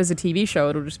have that as a TV show,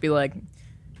 it'll just be like,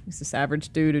 he's this average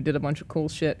dude who did a bunch of cool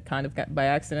shit kind of got by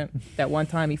accident. That one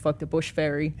time he fucked a bush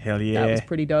fairy. Hell yeah. That was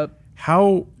pretty dope.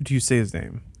 How do you say his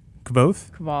name?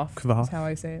 Kvoth? Kvoth. Kvoth. That's how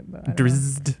I say it. But I don't know.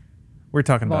 Drizzt. We're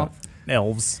talking about Kvoth.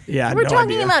 elves. Yeah, We're no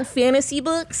talking idea. about fantasy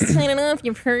books. I don't know if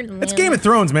you've heard of them. It's Game of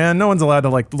Thrones, man. No one's allowed to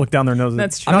like look down their noses.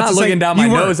 That's true. I'm to not say looking down my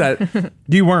you weren't. nose at.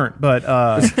 You weren't, but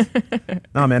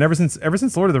no, man. Ever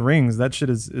since Lord of the Rings, that shit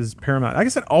is paramount. I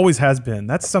guess it always has been.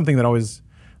 That's something that always,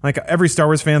 like, every Star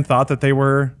Wars fan thought that they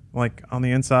were like on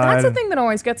the inside. That's the thing that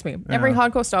always gets me. Every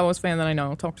hardcore Star Wars fan that I know,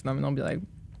 I'll talk to them and they'll be like,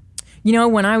 you know,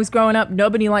 when I was growing up,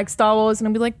 nobody liked Star Wars. And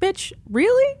I'll be like, bitch,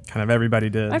 really? Kind of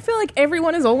everybody did. I feel like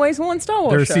everyone has always worn Star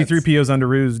Wars There were shirts. C-3POs under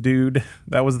Ruse, dude.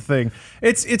 That was the thing.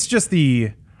 It's just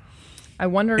the I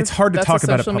wonder It's if hard to that's talk a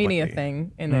about it social media publicly.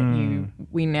 thing in that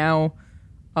we now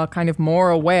are kind of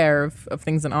more aware of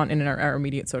things that aren't in our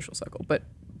immediate social circle. But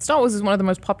Star Wars is one of the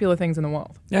most popular things in the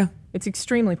world. Yeah. It's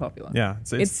extremely popular. yeah.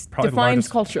 It's probably the defined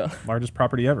largest, culture. largest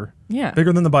property ever. Yeah.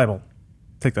 Bigger than the Bible.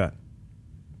 Take that.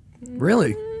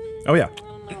 Really? Oh yeah.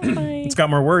 It's got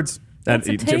more words. That's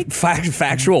a take.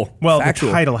 Factual. Well, Factual.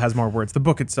 the title has more words. The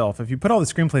book itself. If you put all the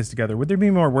screenplays together, would there be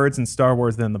more words in Star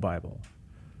Wars than the Bible?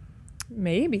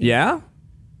 Maybe. Yeah,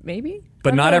 Maybe.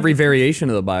 but I not feel every like- variation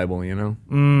of the Bible. You know.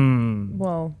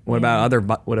 Well. What about other?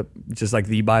 Just like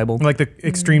the Bible? Like the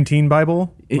Extreme Teen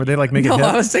Bible, where they like make no, it.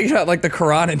 I was thinking about like the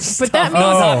Quran and stuff. that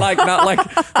means- not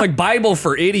like Bible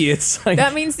for idiots. Like,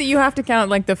 That means that you have to count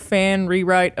like the fan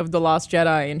rewrite of The Last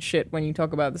Jedi and shit when you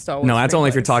talk about the Star Wars. no, that's only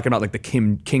if you're screenplays. talking about like the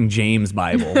King James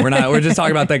Bible. We're just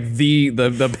talking about like the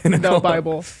pinnacle. No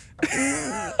Bible.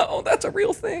 Oh, that's a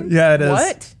real thing. Yeah, it is.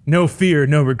 What? No fear,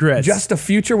 no regrets. Just a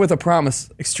future with a promise.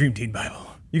 Extreme Teen Bible.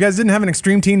 You guys didn't have an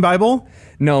Extreme Teen Bible?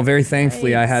 No, very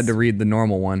thankfully, I Nice. had to read the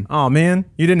normal one. Oh man,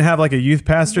 you didn't have like a youth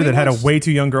pastor We that had a watched, way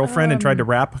too young girlfriend and tried to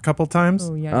rap a couple times.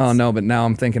 Oh, yes. Oh no, but now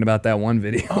I'm thinking about that one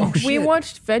video. We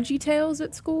watched Veggie Tales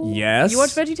at school. Yes. You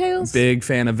watched Veggie Tales? Big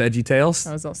fan of Veggie Tales.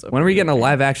 I was also When are we pretty getting a big fan.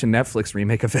 live action Netflix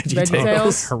remake of Veggie, Veggie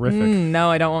Tales? Horrific. No,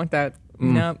 I don't want that.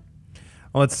 Nope.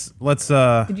 Let's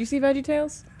Did you see Veggie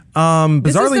Tales? This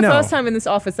is bizarrely the no. first time in this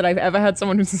office that I've ever had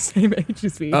someone who's the same age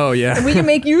as me. Oh, yeah. And we can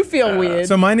make you feel weird.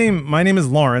 So my name is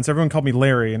Lawrence. Everyone called me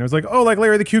Larry, and it was like, oh, like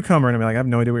Larry the Cucumber, and I'm like, I have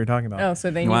no idea what you're talking about. Oh, so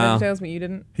they knew Wow. Veggie Tales, but you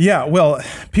didn't? Yeah, well,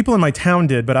 people in my town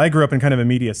did, but I grew up in kind of a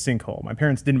media sinkhole. My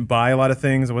parents didn't buy a lot of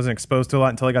things. I wasn't exposed to a lot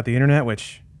until I got the internet,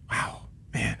 which, wow,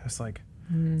 man, it's like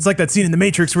that scene in The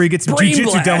Matrix where he gets some Brain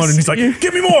jiu-jitsu blast. downloaded and he's like,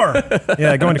 give me more.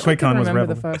 Yeah, going to I QuakeCon was remember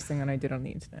rebel. the first thing that I did on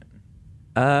the internet.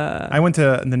 I went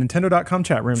to the Nintendo.com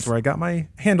chat rooms where I got my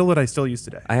handle that I still use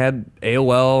today. I had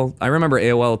AOL. I remember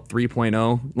AOL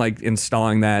 3.0, like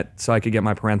installing that so I could get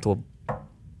my parental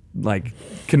like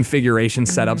configuration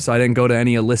set up, so I didn't go to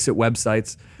any illicit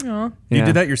websites. Aw. You Yeah.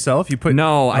 did that yourself? You put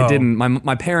No, I Oh. didn't.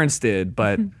 My parents did,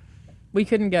 but We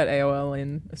couldn't get AOL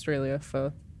in Australia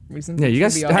for reasons. Yeah, you that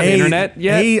guys should be have obvious. internet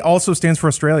yet? A also stands for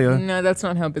Australia. No, that's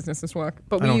not how businesses work.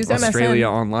 But we don't- used Australia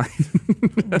MSN. Online.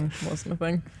 Wasn't a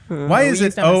thing. Why is we it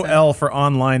used MSN. OL for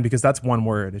online? Because that's one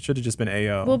word. It should have just been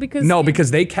AO. Well, because No,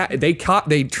 because they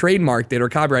trademarked it or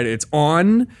copyrighted it. It's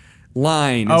on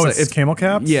line. Oh, it's camel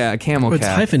caps? Yeah, camel But it's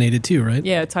cap. hyphenated too, right?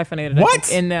 Yeah, it's hyphenated.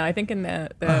 What? I think in the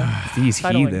These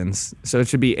titling. heathens. So it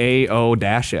should be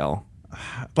AO-L.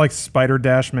 Like Spider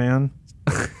Dash Man.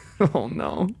 Oh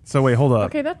no. So wait, hold up.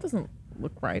 Okay, that doesn't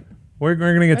look right. We're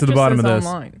going to get to That the just bottom of says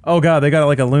this. online. Oh, God, they got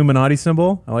like a Illuminati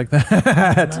symbol. I like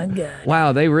that. My God.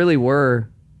 Wow, they really were.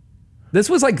 This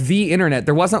was like the internet.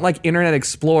 There wasn't like Internet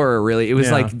Explorer, really. It was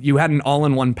Yeah. like you had an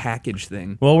all-in-one package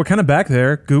thing. Well, we're kind of back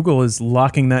there. Google is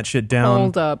locking that shit down.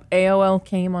 Hold up. AOL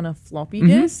came on a floppy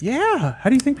disk? Yeah. How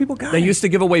do you think people got They it? used to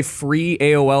give away free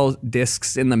AOL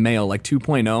discs in the mail, like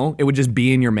 2.0. It would just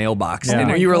be in your mailbox. Yeah.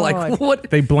 And Oh you were my like, God. what?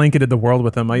 They blanketed the world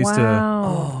with them. I used to.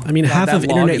 Wow. I mean, half that of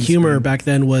internet login humor screen. back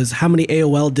then was how many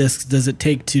AOL discs does it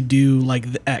take to do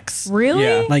like the X? Really?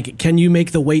 Yeah. Like, can you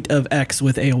make the weight of X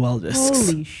with AOL discs?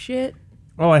 Holy shit.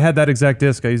 Oh, I had that exact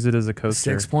disc. I used it as a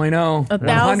coaster. 6.0.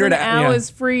 1,000 hours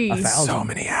yeah. free. 1,000. So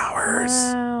many hours.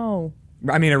 Wow.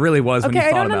 I mean, it really was when Okay, you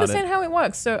I thought don't about understand it. how it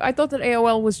works. So I thought that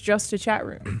AOL was just a chat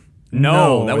room.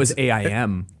 No, No, that was it's-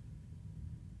 AIM.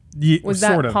 Was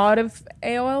sort that of. part of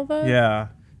AOL though? Yeah.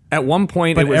 At one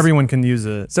point, But it was, everyone can use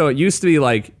it. So it used to be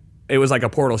like, it was like a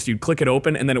portal. So you'd click it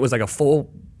open, and then it was like a full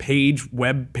page,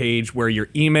 web page where your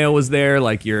email was there,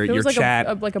 like your It was like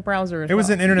chat. like a browser. As It was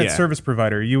well. an internet Yeah. service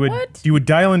provider. You would What?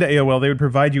 dial into AOL. They would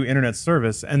provide you internet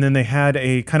service, and then they had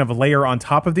a kind of a layer on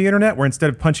top of the internet where instead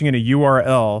of punching in a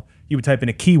URL, you would type in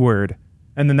a keyword,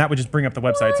 and then that would just bring up the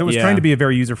website. So it was Yeah. trying to be a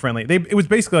very user friendly. It was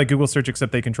basically like Google search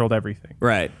except they controlled everything.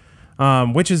 Right.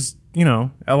 Which is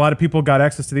a lot of people got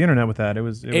access to the internet with that. It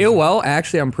was AOL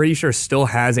actually, I'm pretty sure, still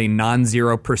has a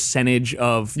non-zero percentage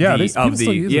of Yeah, the people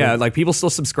still use it. like people still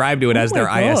subscribe to it as my their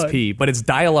God. ISP, but it's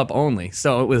dial-up only.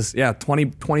 So it was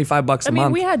 $25 a I mean,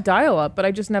 month. we had dial-up, but I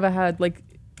just never had like.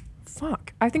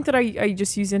 Fuck. I think that I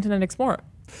just used Internet Explorer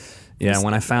Yeah,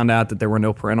 when I found out that there were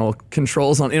no parental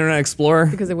controls on Internet Explorer.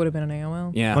 because it would have been an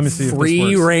AOL. Yeah, Let me see if this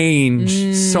free works.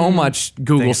 range. So much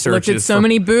Google Looked searches. at so for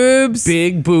many boobs.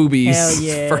 big boobies. Hell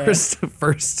yeah.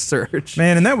 First search.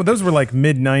 Man, and those were like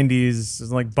mid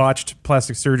 '90s, like botched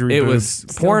plastic surgery. It boobs. was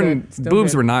Still porn. good, still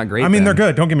Boobs good. were not great. I mean, then. they're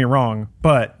good. Don't get me wrong,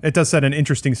 but it does set an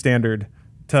interesting standard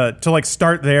to like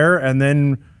start there and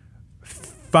then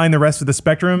find the rest of the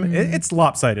spectrum. It's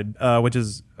lopsided, which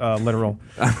is literal.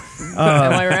 Am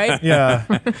I right? Yeah.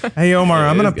 Hey Omar,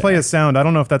 I'm it gonna is play a sound. I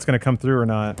don't know if that's gonna come through or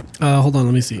not. Hold on,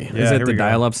 let me see. Yeah, Is here it the we go.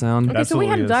 dial-up sound? Okay, so we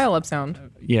had Absolutely a is. dial-up sound.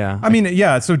 Yeah. I mean,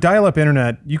 yeah. So dial-up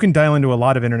internet, you can dial into a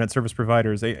lot of internet service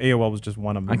providers. AOL was just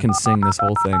one of them. I can sing this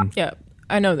whole thing. Yeah,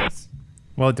 I know this.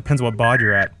 Well, it depends what baud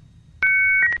you're at.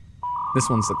 This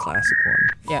one's the classic one.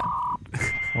 Yeah.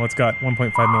 Well, it's got 1.5 million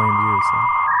views. So.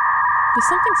 There's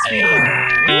something sweet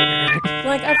about it.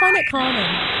 Like, I find it calming.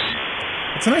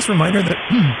 It's a nice reminder that.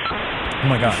 Oh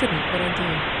my I god. shouldn't, but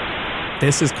I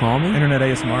This is calming. Internet do.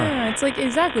 ASMR. Yeah, it's like,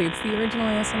 exactly. It's the original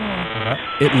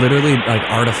ASMR. It literally like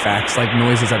artifacts, like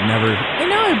noises I've never. I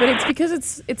know, but it's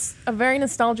because it's a very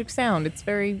nostalgic sound. It's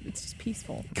just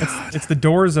peaceful. It's the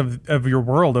doors of your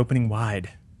world opening wide,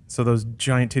 so those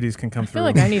giant titties can come I through. feel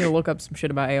like I need to look up some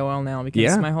shit about AOL now because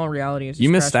Yeah. my whole reality is just You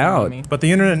missed crashing out. on me. But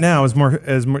the internet now is more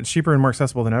cheaper and more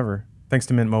accessible than ever, thanks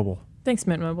to Mint Mobile. Thanks,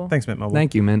 Mint Mobile. Thanks, Mint Mobile.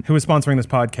 Thank you, Mint. Who is sponsoring this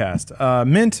podcast?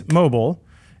 Mint Mobile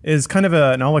is kind of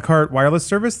an a la carte wireless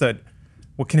service that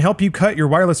can help you cut your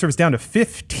wireless service down to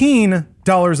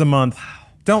 $15 a month.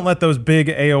 Don't let those big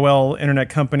AOL internet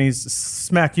companies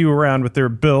smack you around with their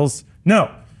bills.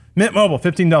 No. Mint Mobile,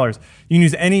 $15. You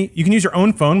can use your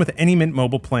own phone with any Mint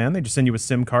Mobile plan. They just send you a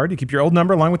SIM card. You keep your old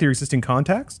number along with your existing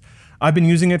contacts. I've been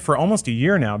using it for almost a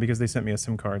year now because they sent me a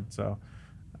SIM card. So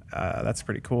that's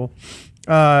pretty cool.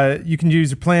 You can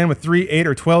use your plan with 3, 8,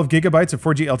 or 12 gigabytes of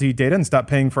 4G LTE data and stop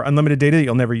paying for unlimited data that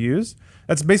you'll never use.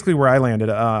 That's basically where I landed.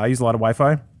 I use a lot of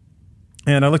Wi-Fi.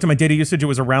 And I looked at my data usage. It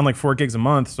was around like 4 gigs a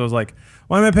month. So I was like,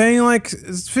 why am I paying like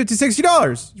 $50,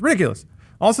 $60? It's ridiculous.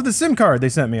 Also, the SIM card they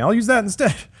sent me. I'll use that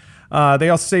instead. They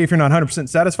also say if you're not 100%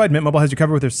 satisfied, Mint Mobile has you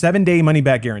covered with their 7-day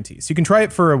money-back guarantee. So you can try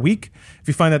it for a week. If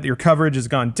you find that your coverage has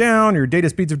gone down, your data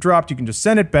speeds have dropped, you can just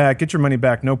send it back, get your money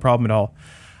back, no problem at all.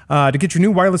 To get your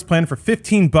new wireless plan for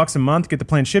 $15 a month, get the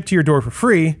plan shipped to your door for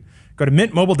free, go to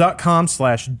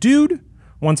mintmobile.com/dude.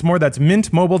 Once more, that's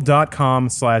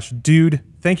mintmobile.com/dude.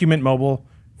 Thank you, Mint Mobile,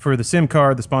 for the SIM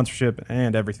card, the sponsorship,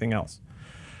 and everything else.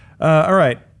 All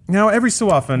right. Now, every so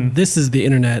often... This is the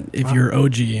internet if you're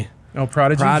OG. Oh,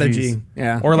 Prodigy? Prodigy, Jeez.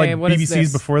 yeah. Or Okay, like what is BBCs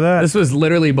this? before that. This was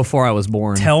literally before I was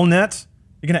born. Telnet.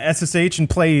 You're gonna SSH and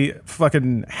play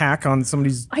fucking hack on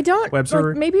somebody's I don't. web server.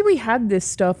 Like, maybe we had this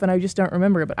stuff and I just don't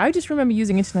remember it. But I just remember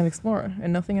using Internet Explorer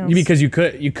and nothing else. Because you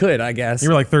could, I guess. You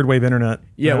were like third wave internet.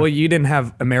 Yeah, well, you didn't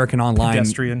have American Online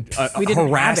Pedestrian. We didn't have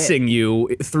harassing you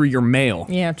through your mail.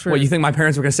 Yeah, true. What, you think my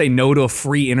parents were going to say no to a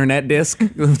free internet disc?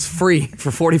 It's free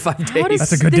for 45 days. How does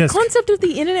That's a good the disc. concept of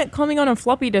the internet coming on a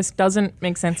floppy disk doesn't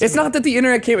make sense. to It's me. not that the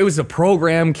internet came, it was a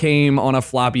program came on a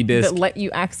floppy disk. that let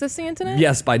you access the internet.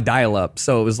 Yes, by dial-up.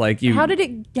 So it was like you... How did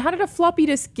a floppy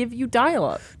disk give you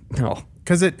dial-up? No.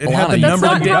 Because it had the Alana, number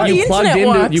not of how data. the internet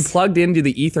works. You plugged into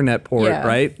the Ethernet port, Yeah.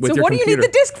 right? With So your what do you computer. need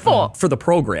the disk for? For the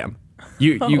program.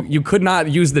 You could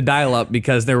not use the dial-up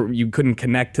because you couldn't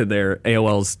connect to their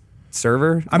AOL's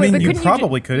server. I mean, but you couldn't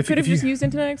probably ju- could You if could have you just used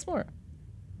Internet Explorer.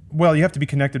 Well, you have to be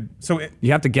connected. So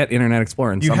You have to get Internet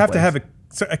Explorer in you some have to place.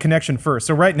 have a connection first.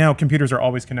 So right now, computers are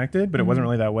always connected, but it Mm-hmm. wasn't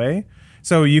really that way.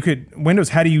 So Windows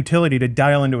had a utility to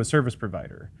dial into a service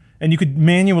provider. And you could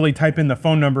manually type in the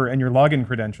phone number and your login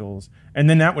credentials, and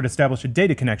then that would establish a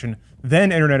data connection.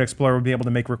 Then Internet Explorer would be able to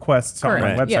make requests on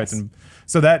Correct. websites. Yes. And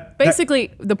so that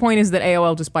Basically, the point is that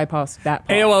AOL just bypassed that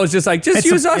part. AOL was just like, just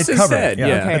use us it covered instead. it.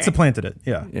 Yeah, Okay. it supplanted it.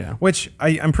 Yeah, Yeah. Which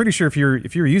I'm pretty sure if you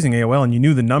were using AOL and you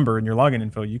knew the number and your login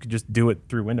info, you could just do it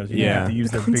through Windows. You didn't Yeah. have to use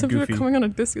their big Concept of it goofy. coming on a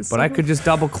disk is But so I could just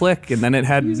double click, and then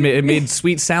it made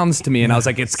sweet sounds to me, and I was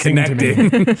like, it's Sing to me.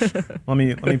 connecting. Let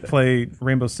me play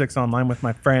Rainbow Six online with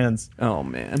my friends. Oh,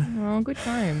 man. Oh, good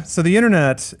times. So the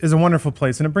internet is a wonderful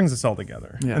place, and it brings us all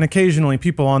together. Yeah. And occasionally,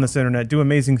 people on this internet do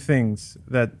amazing things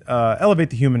that elevate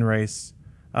the human race.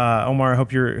 Omar, I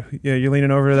hope you're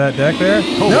leaning over to that deck there.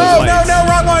 No,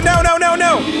 wrong one.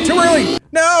 No, too early.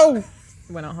 No.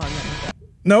 Went out hard.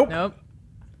 Nope. Nope.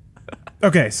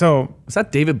 Okay, so Was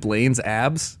that David Blaine's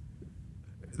abs?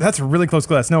 that's a really close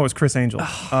guess. No, it was Chris Angel.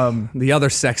 The other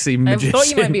sexy I magician. thought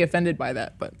you might be offended by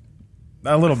that, but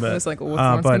A little bit. was like, well, what's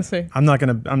Lawrence but gonna say? I'm not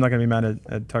gonna be mad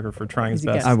at Tucker for trying his He's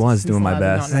a best. guest. I was He's doing my allowed to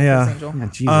not best. know Yeah. Chris Angel.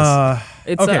 Jesus.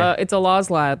 It's Okay. it's a Law's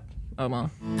lad,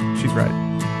 Omar. She's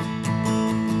right.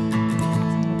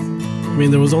 I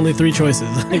mean, there was only 3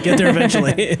 choices. Get there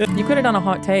eventually. You could have done a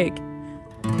hot take.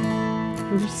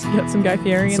 We just got some Guy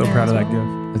Fieri in So there proud as of that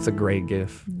well. gif. It's a great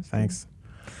gif. Thanks.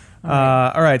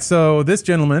 All right. So this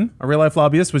gentleman, a real life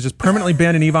lobbyist, was just permanently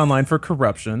banned in EVE Online for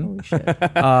corruption. Holy shit.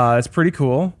 It's pretty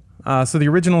cool. So the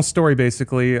original story,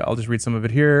 basically, I'll just read some of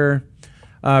it here.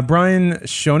 Brian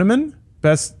Schoeneman,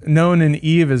 best known in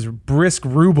EVE as Brisk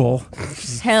Ruble.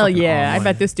 Hell yeah. I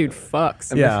bet this dude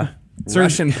fucks. Yeah.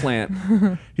 Russian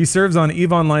plant. He serves on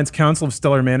EVE Online's Council of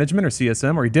Stellar Management, or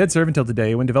CSM, or he did serve until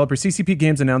today when developer CCP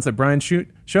Games announced that Brian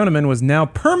Schoeneman was now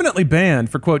permanently banned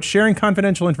for, quote, sharing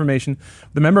confidential information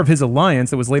with a member of his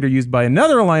alliance that was later used by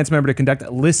another alliance member to conduct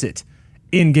illicit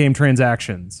in-game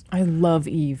transactions. I love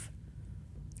Eve.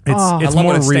 It's I love more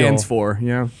what it real. stands for.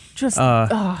 Yeah. Just,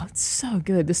 it's so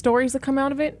good. The stories that come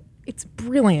out of it, it's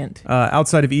brilliant.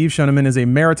 Outside of EVE, Schoeneman is a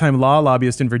maritime law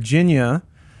lobbyist in Virginia.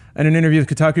 In an interview with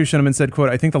Kotaku, Schoeneman said, quote,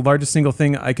 I think the largest single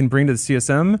thing I can bring to the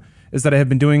CSM is that I have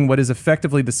been doing what is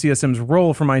effectively the CSM's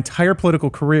role for my entire political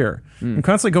career. I'm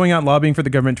constantly going out and lobbying for the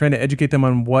government, trying to educate them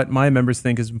on what my members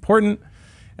think is important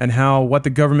and how what the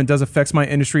government does affects my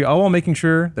industry, all while making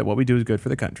sure that what we do is good for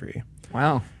the country.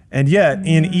 Wow. And yet,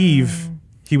 in EVE,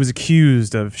 he was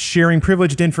accused of sharing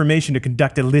privileged information to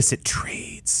conduct illicit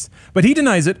trades. But he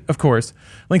denies it, of course.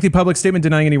 Lengthy public statement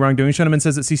denying any wrongdoing. Schoeneman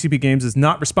says that CCP Games is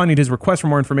not responding to his request for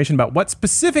more information about what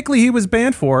specifically he was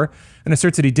banned for, and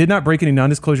asserts that he did not break any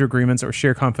non-disclosure agreements or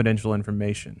share confidential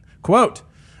information. Quote,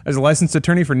 as a licensed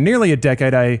attorney for nearly a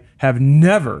decade, I have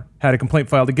never had a complaint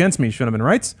filed against me, Schoeneman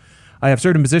writes. I have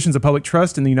served in positions of public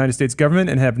trust in the United States government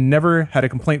and have never had a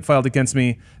complaint filed against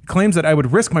me. It claims that I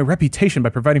would risk my reputation by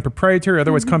providing proprietary or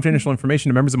otherwise confidential information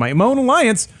to members of my own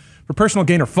alliance for personal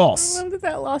gain or false. I love that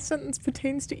that last sentence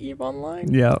pertains to EVE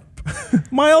Online. Yep.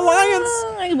 My alliance.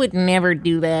 I would never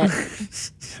do that.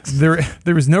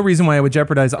 There is no reason why I would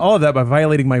jeopardize all of that by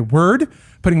violating my word,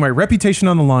 putting my reputation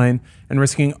on the line, and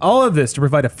risking all of this to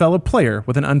provide a fellow player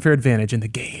with an unfair advantage in the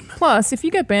game. Plus, if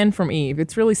you get banned from EVE,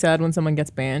 it's really sad when someone gets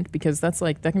banned because that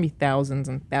can be thousands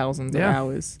and thousands of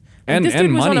hours. And- this and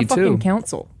dude was on money, a fucking too.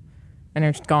 council, and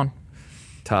they're just gone.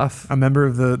 Tough. A member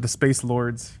of the Space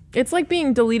Lords. It's like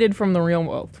being deleted from the real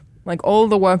world. Like all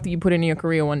the work that you put into your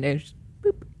career one day, just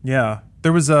boop. Yeah.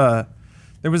 There was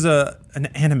an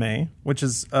anime, which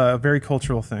is a very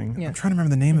cultural thing. Yeah. I'm trying to remember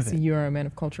the name of So it. you're a man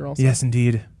of culture also. Yes,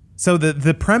 indeed. So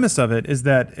the premise of it is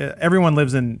that everyone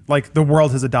lives in, like, the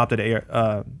world has adopted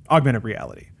augmented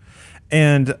reality.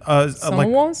 And Summer like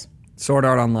Wars? Sword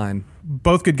Art Online.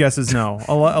 both good guesses, no.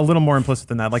 A little more implicit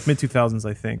than that, like mid-2000s,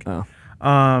 I think. Oh.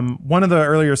 One of the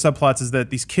earlier subplots is that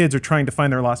these kids are trying to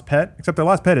find their lost pet, except their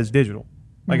lost pet is digital.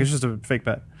 Like it's just a fake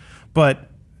pet. But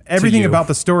everything about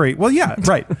the story, well, yeah,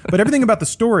 right. But everything about the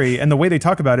story and the way they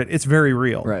talk about it, it's very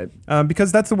real. Right.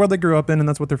 Because that's the world they grew up in and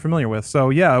that's what they're familiar with. So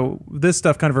yeah, this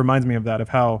stuff kind of reminds me of that, of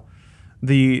how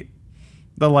the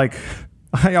like,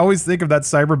 I always think of that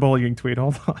cyberbullying tweet.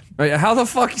 Hold on. How the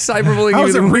fuck is cyberbullying How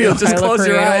is even it real? real? Just Tyler close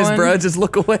your Creator eyes, one? bro. Just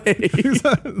look away. He's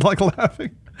like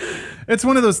laughing. It's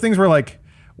one of those things where like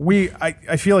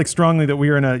I feel like strongly that we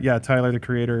are in a Tyler the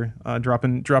Creator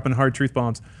dropping hard truth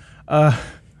bombs.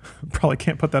 Probably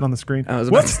can't put that on the screen. I was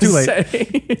about Whoops, to too late.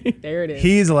 say. There it is.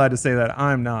 He's allowed to say that.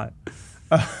 I'm not.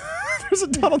 There's a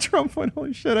Donald Trump one.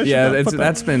 Holy shit! I should Yeah, not put that.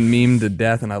 that's been memed to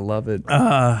death, and I love it.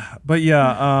 But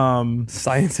yeah,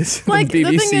 Science is like the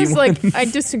BBC the thing is, one. like I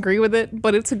disagree with it,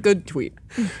 but it's a good tweet.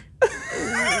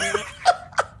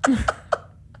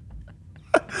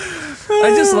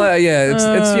 I just like, it's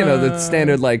the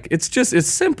standard, like, it's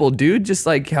simple, dude. Just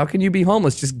like, how can you be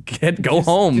homeless? Just go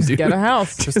home, Just dude. get a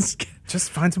house. just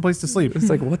find some place to sleep. It's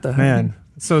like, what the hell? Man.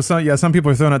 So some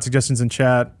people are throwing out suggestions in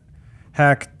chat.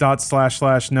 Hack.// code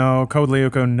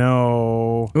Lyoko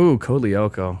no. Ooh, Code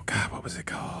Lyoko. God, what was it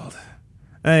called?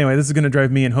 Anyway, this is going to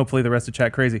drive me and hopefully the rest of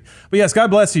chat crazy. But yes, God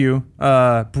bless you,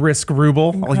 Brisk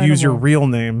Ruble. I'll use your real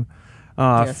name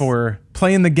for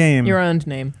playing the game Your owned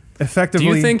name. effectively.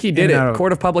 Do you think he did in and out it? of-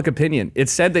 Court of public opinion. It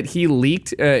said that he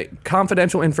leaked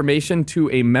confidential information to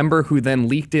a member who then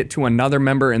leaked it to another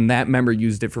member, and that member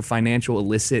used it for financial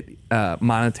illicit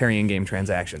monetary in-game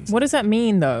transactions. What does that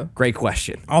mean, though? Great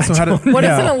question. Also, how to? What is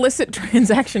yeah. an illicit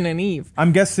transaction in Eve?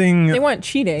 I'm guessing They weren't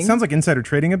cheating. Sounds like insider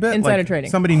trading a bit. Insider Like trading.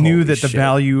 Somebody knew Holy that the shit.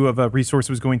 value of a resource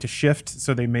was going to shift,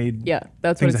 so they made Yeah,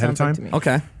 that's what things it ahead of sounds time. like to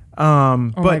me. Okay.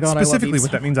 my But God, I love specifically Eve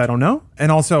what so that means, I don't know.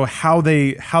 And also how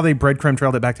they breadcrumb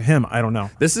trailed it back to him, I don't know.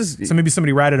 This is So maybe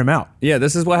somebody ratted him out.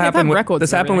 this is what They've happened. had records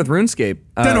This and happened with RuneScape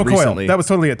Deno Coil. recently. That was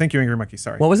totally it. Thank you, Angry Monkey.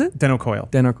 Sorry. What was it? Deno Coil.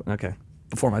 Okay.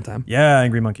 Before my time. Yeah,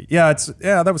 Angry Monkey. Yeah,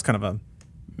 that was kind of a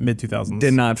mid 2000s.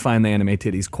 Did not find the anime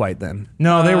titties quite then.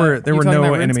 No, there you were talking no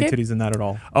about anime RuneScape? titties in that at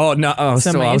all. Oh no! Oh,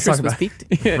 So so my I was interest talking was about piqued.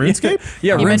 RuneScape?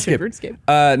 Yeah, You RuneScape. mentioned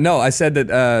RuneScape. No, I said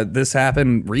that this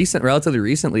happened relatively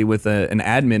recently with an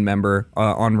admin member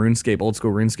on RuneScape. Old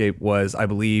school RuneScape was, I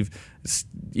believe,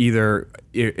 either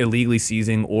illegally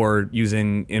seizing or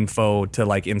using info to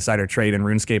like insider trade in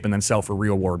RuneScape and then sell for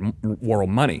real world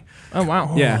money. Oh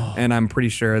wow. Yeah, and I'm pretty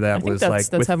sure that I think was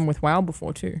that's with, happened with WoW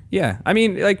before too. yeah. I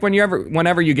mean, like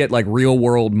whenever you get like real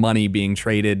world money being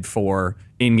traded for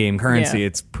in-game currency, Yeah.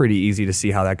 it's pretty easy to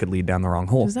see how that could lead down the wrong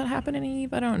hole. Does that happen in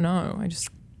Eve? I don't know.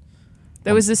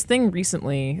 There was this thing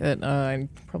recently that I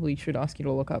probably should ask you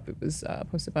to look up. It was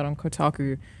posted about on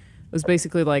Kotaku. It was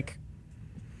basically like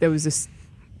there was this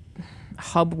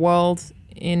hub world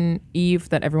in Eve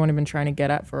that everyone had been trying to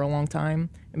get at for a long time.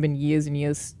 And been years and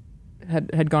years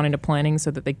had gone into planning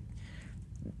so that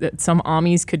some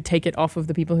armies could take it off of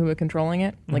the people who were controlling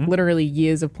it. Like literally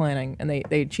years of planning, and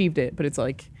they achieved it. But it's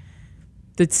like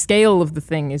the scale of the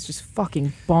thing is just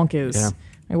fucking bonkers. Yeah.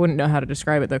 I wouldn't know how to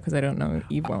describe it though because I don't know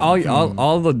Eve well.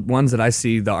 All the ones that I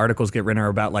see, the articles get written are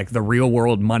about like the real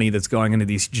world money that's going into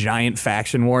these giant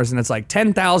faction wars, and it's like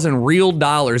 10,000 real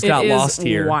dollars got is lost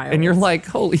here, wild. and you're like,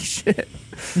 holy shit.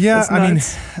 Yeah, That's I mean,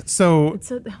 nuts. so It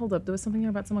said, hold up, there was something here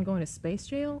about someone going to space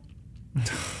jail.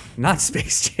 Not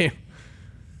Space Jam.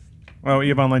 well,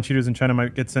 EVE Online cheaters in China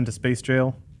might get sent to space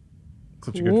jail.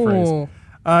 Such a good phrase. Ooh,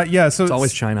 Yeah, so It's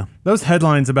always China. those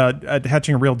headlines about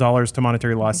attaching real dollars to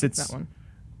monetary loss. It's that one.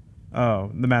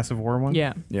 Oh, the massive war one.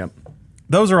 Yeah. Yep.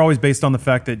 Those are always based on the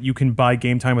fact that you can buy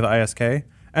game time with ISK,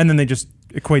 and then they just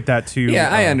equate that to Yeah,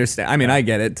 I understand. I mean, I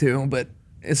get it too, but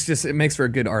it's just, it makes for a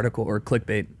good article or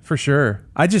clickbait. For sure.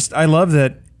 I love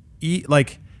that.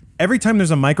 Like every time there's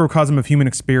a microcosm of human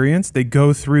experience, they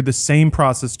go through the same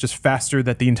process just faster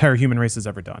that the entire human race has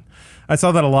ever done. I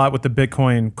saw that a lot with the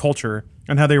Bitcoin culture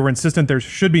and how they were insistent there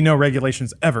should be no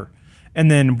regulations ever. And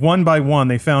then one by one,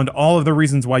 they found all of the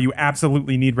reasons why you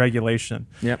absolutely need regulation.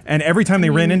 Yep. And every time they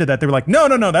ran into that, they were like, no,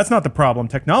 that's not the problem.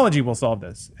 Technology will solve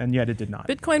this. And yet it did not.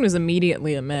 Bitcoin was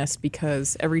immediately a mess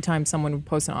because every time someone would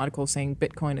post an article saying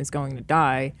Bitcoin is going to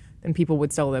die, then people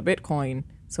would sell their Bitcoin,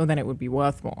 so then it would be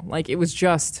worth more. Like, it was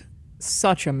just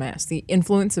such a mess. The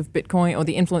influence of Bitcoin, or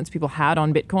the influence people had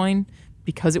on Bitcoin,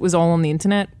 because it was all on the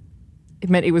internet, it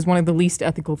meant it was one of the least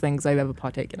ethical things I've ever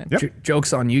partaken in. Yep.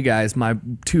 Joke's on you guys. My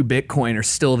 2 Bitcoin are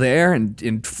still there, and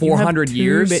in 400 2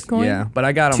 years. Bitcoin? Yeah, but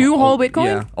I got them 2 whole Bitcoin?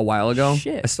 Yeah, a while ago.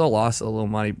 Shit. I still lost a little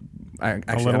money. I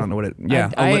little? don't know what it.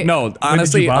 Yeah, I- no. When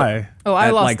Honestly, did you buy? Oh, I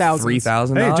at lost like thousands.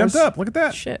 $3,000. Hey, it jumped up. Look at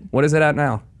that. Shit. What is it at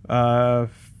now?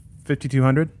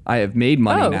 5,200. I have made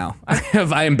money Oh. now.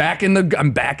 I'm back in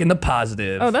the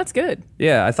positive. Oh, that's good.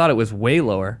 Yeah, I thought it was way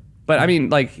lower. But I mean,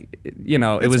 like, you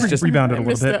know, it was just rebounded a I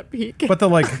little missed bit. that peak. But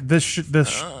it's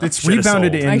Should've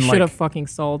rebounded sold. in I should like have fucking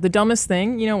sold. The dumbest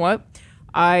thing, you know what?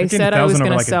 I gained said I 1,000 was over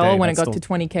going like to a sell day. when it That's got to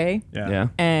still- 20K. yeah.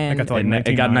 And got to like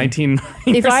it got 19.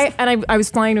 if I was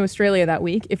flying to Australia that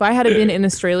week, if I had been in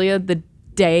Australia the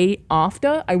day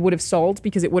after, I would have sold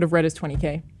because it would have read as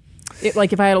 20K.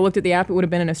 Like if I had looked at the app, it would have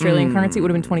been in Australian currency. It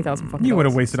would have been 20,000 fucking. You would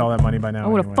have dollars. wasted all that money by now. I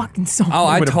would have anyway. fucking sold. Oh,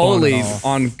 I would've blown totally it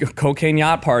all. on cocaine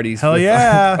yacht parties. Hell with,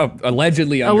 yeah.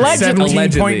 allegedly, Allegedly.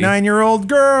 17.9-year-old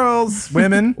girls,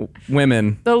 women.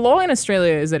 women. The law in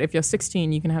Australia is that if you're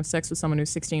 16, you can have sex with someone who's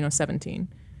 16 or 17.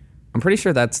 I'm pretty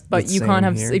sure that's. But the you can't same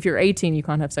have, here. if you're 18, you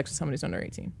can't have sex with someone who's under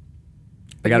 18.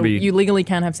 I gotta be. You legally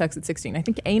can have sex at 16. I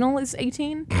think anal is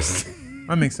 18.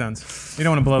 That makes sense. You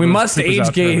don't want to blow. we those must people's age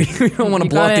out gate. forever. We don't want to You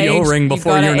blow out gotta the age- O-ring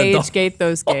before you you're an gotta adult. age gate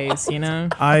those gays, you know?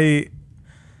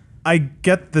 I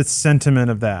get the sentiment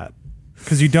of that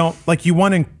because you don't like you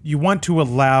want to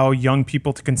allow young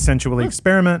people to consensually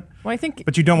experiment, Well, I think,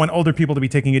 but you don't want older people to be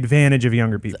taking advantage of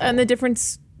younger people. and the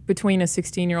difference between a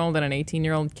 16-year-old and an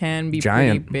 18-year-old can be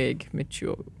Giant. pretty big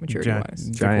maturity-wise.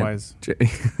 Dick-wise,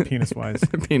 penis-wise.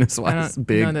 Penis I wise, don't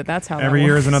big. know that's how Every that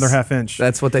year works. is another half inch.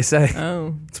 That's what they say.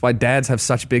 Oh. That's why dads have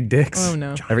such big dicks. Oh,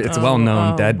 no. It's Oh, well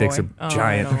known. oh, Dad dicks boy. are Oh,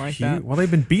 giant. I don't like that. Well,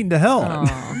 they've been beaten to hell.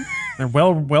 Oh. They're well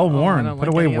I worn. don't Put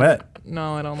like away any of wet. it.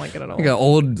 No, I don't like it at all. Like an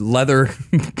old leather.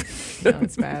 No,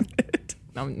 it's bad.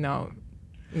 No,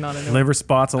 not enough. Liver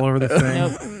spots all over the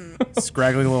thing. Nope.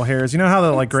 Scraggly little hairs. You know how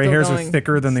the like gray Still hairs going. are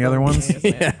thicker than the Still other ones, going,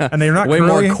 yes, I am. and they're not Way more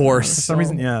curly coarse. for some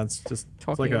reason. Yeah, it's just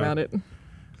Talking it's like about it.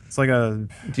 It's like a.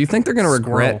 Do you think they're gonna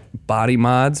regret Squirrel. body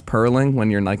mods purling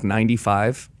when you're like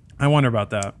 95? I wonder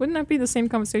about that. Wouldn't that be the same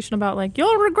conversation about like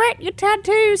you'll regret your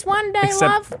tattoos one day,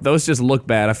 Except love? those just look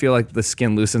bad. I feel like the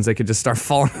skin loosens. They could just start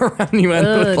falling around you. End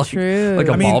up Ugh, like, true. like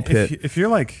a I mean, ball pit. if you're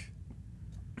like.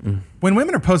 When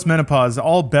women are postmenopause,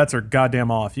 all bets are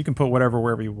goddamn off. You can put whatever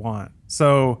wherever you want.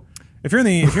 So if you're in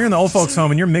the old folks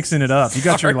home and you're mixing it up, you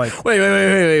got your like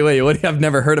Wait. What? I've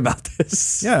never heard about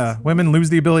this. yeah, women lose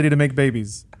the ability to make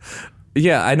babies.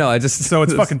 Yeah, I know. I just So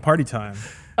it's fucking party time.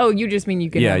 Oh, you just mean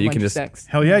you can Yeah, have a you bunch can of just- sex.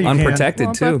 Hell yeah, you unprotected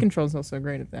Well, too. birth control's also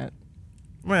great at that.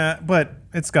 can. Well, but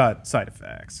it's got side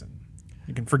effects and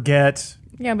you can forget.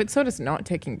 Yeah, but so does not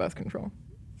taking birth control.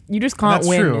 You just can't That's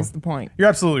win true. is the point. You're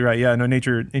absolutely right. Yeah, no,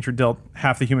 nature dealt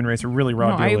half the human race a really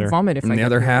raw No, deal I there. vomit if And I the get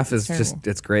other period. half It's is just terrible.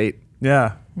 it's great.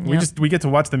 Yeah. We get to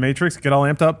watch The Matrix, get all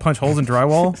amped up, punch holes in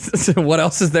drywall. So what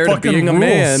else is there to Fucking being a rules.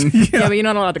 man? Yeah, but you're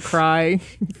not allowed to cry.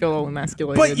 You feel all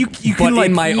emasculated. But you But can like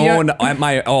in my you own, at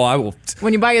my I will.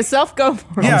 when you by yourself, go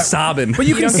for it. yeah, I'm sobbing. But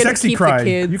you can don't get to sexy keep the cry.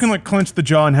 kids. You can like clench the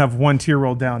jaw and have one tear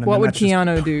roll down. And What then would that's just-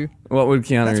 Keanu do? What would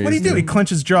Keanu? That's what he Reeves do. He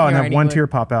clenches his jaw and You're have right, one he tear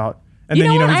would. pop out, and You then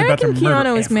know you know what? he's I about to reckon murder.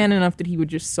 Keanu is everyone. man enough that he would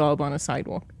just sob on a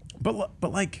sidewalk.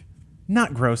 But like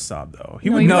not gross sob though. He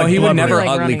No, would he No, like he would blubber. never Like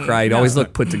ugly running. cry. He'd No. always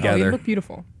look put Oh, he'd together. look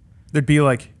beautiful. There'd be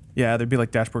like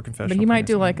dashboard confession. But he might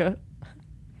do like a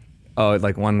Oh,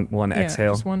 like one yeah,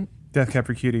 exhale. just one. Death Cab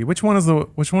for Cutie. Which one is the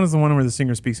one where the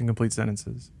singer speaks in complete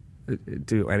sentences?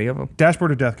 Do any of them?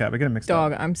 Dashboard or Death Cab? I get it mixed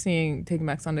Dog, up. I'm seeing Taking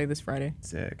Back Sunday this Friday.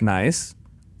 Sick. Nice.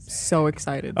 So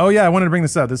excited. Oh yeah, I wanted to bring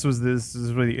this up. This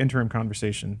is really the interim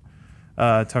conversation.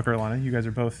 Tucker, Alana, you guys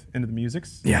are both into the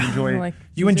musics. Yeah. You enjoy, I like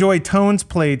you music. enjoy tones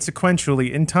played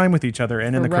sequentially in time with each other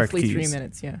and in For the correct roughly keys. 3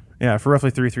 minutes, yeah. Yeah, for roughly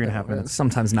three and a half minutes.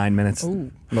 Sometimes 9 minutes. Ooh.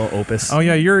 Little opus. Oh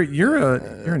yeah, you're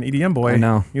an EDM boy. I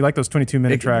know. You like those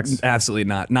 22-minute tracks. Absolutely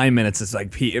not. 9 minutes is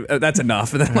like that's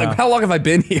enough. And then like, how long have I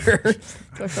been here?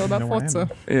 So I feel about know where I am. Forza.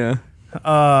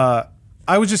 yeah.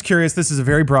 I was just curious. This is a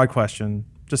very broad question.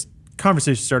 Just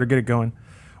conversation starter. Get it going.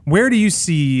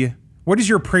 What is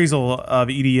your appraisal of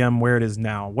EDM where it is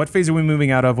now? What phase are we moving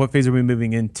out of? What phase are we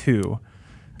moving into?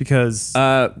 Because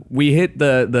We hit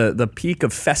the peak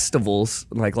of festivals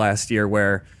like last year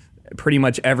where pretty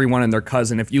much everyone and their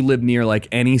cousin, if you live near like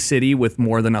any city with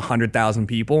more than 100,000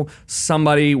 people,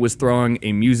 somebody was throwing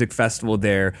a music festival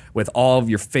there with all of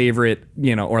your favorite,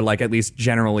 or like at least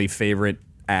generally favorite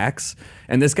acts.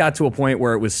 And this got to a point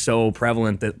where it was so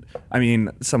prevalent that, I mean,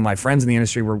 some of my friends in the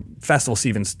industry were festival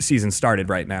season started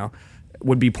right now,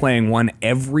 would be playing one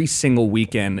every single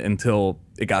weekend until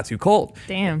it got too cold.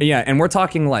 Damn. Yeah, and we're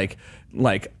talking like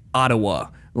Ottawa,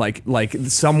 like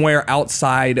somewhere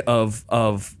outside of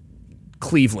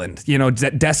Cleveland,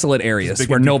 desolate areas big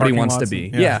where empty nobody parking wants to lots be.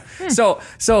 and- yeah. Yeah.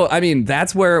 So I mean,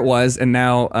 that's where it was, and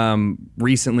now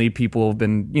recently people have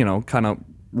been, kind of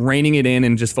reining it in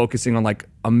and just focusing on like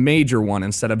a major one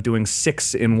instead of doing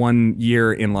 6 in 1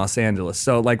 year in Los Angeles.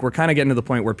 So like we're kind of getting to the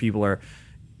point where people are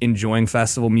enjoying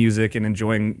festival music and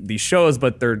enjoying these shows,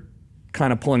 but they're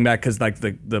kind of pulling back because like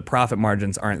the profit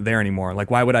margins aren't there anymore.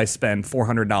 Like, why would I spend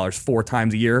 $400 4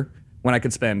 times a year when I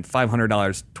could spend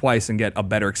 $500 twice and get a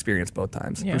better experience both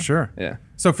times? Yeah. For sure. Yeah.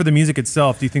 So for the music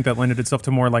itself, do you think that lended itself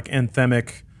to more like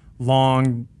anthemic,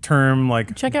 long-term,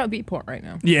 like... Check out Beatport right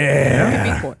now.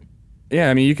 Yeah. Beatport. Yeah,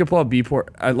 I mean, you could pull up Beatport.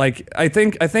 I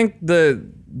think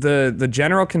the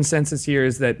general consensus here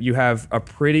is that you have a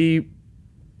pretty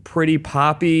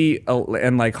poppy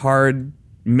and like hard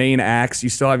main acts. You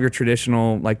still have your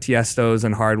traditional like Tiestos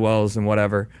and Hardwells and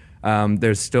whatever.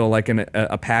 There's still like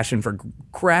a passion for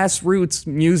grassroots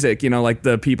music, you know, like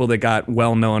the people that got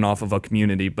well known off of a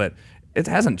community, but it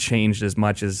hasn't changed as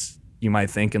much as you might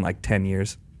think in like 10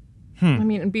 years. I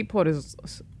mean, and Beatport is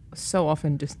so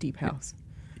often just deep house.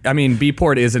 I mean,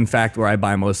 Beatport is in fact where I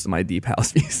buy most of my deep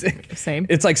house music. Same.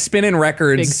 It's like spinning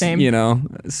records, Big same. you know.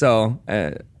 So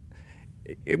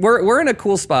we're in a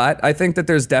cool spot. I think that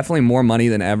there's definitely more money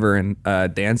than ever in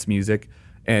dance music,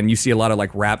 and you see a lot of like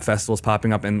rap festivals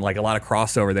popping up and like a lot of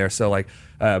crossover there. So like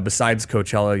besides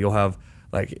Coachella, you'll have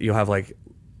like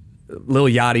Lil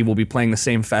Yachty will be playing the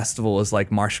same festival as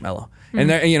like Marshmello. And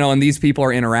they're, you know, and these people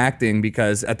are interacting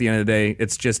because at the end of the day,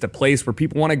 it's just a place where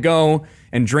people want to go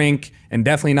and drink and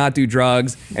definitely not do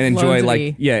drugs and enjoy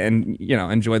Lonely. and you know,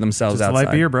 enjoy themselves Just a outside.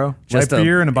 light beer, bro. Just Light a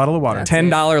beer and a bottle of water.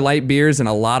 $10 light beers and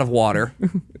a lot of water.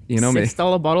 You know me.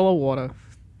 $6 bottle of water.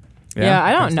 Yeah,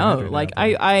 I don't know. hydrated Like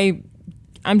out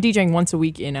I'm DJing once a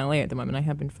week in LA at the moment. I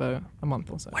have been for a month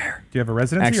or so. Where? Do you have a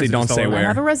residency? Actually, or is it don't just all say over? I where.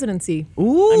 have a residency.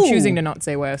 Ooh. I'm choosing to not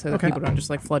say where so that people don't just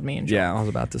like flood me and shit. Yeah, I was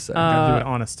about to say. Gotta do it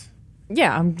honest.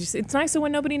 Yeah, it's nicer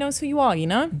when nobody knows who you are, you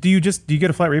know? Do you get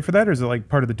a flat rate for that, or is it like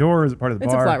part of the door, or is it part of the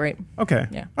It's bar? a flat rate. Okay.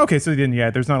 Yeah. Okay, so then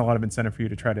there's not a lot of incentive for you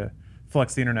to try to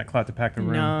flex the internet clout to pack the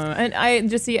room. No, and I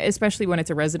just see, especially when it's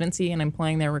a residency and I'm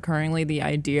playing there recurringly, the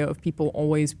idea of people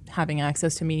always having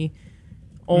access to me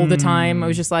all the time. I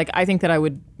was just like, I think that I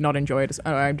would not enjoy it.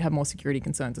 I'd have more security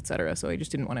concerns, etc. So I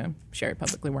just didn't want to share it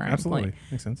publicly where I'm Absolutely. playing.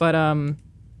 Makes sense. But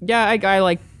yeah, I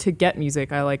like to get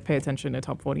music. I like pay attention to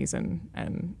top 40s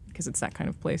and because it's that kind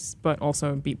of place, but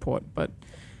also Beatport. But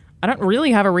I don't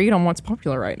really have a read on what's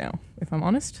popular right now, if I'm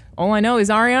honest. All I know is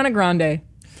Ariana Grande.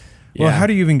 Well, Yeah. how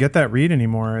do you even get that read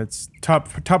anymore? It's top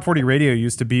 40 radio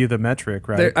used to be the metric,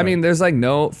 right? I mean, there's like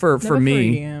for Never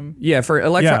me. for EDM. Yeah, for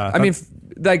electro. Yeah, I mean,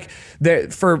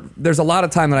 there's a lot of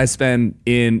time that I spend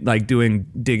in like doing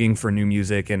digging for new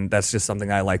music, and that's just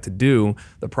something I like to do.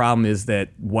 The problem is that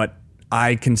what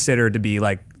I consider to be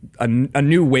like a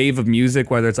new wave of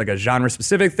music, whether it's like a genre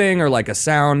specific thing or like a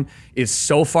sound, is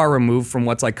so far removed from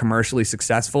what's like commercially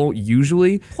successful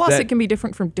usually. Plus, that- it can be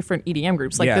different from different EDM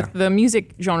groups. Like Yeah. the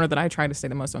music genre that I try to stay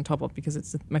the most on top of because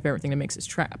it's my favorite thing to mix is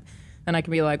trap. And I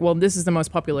can be like, well, this is the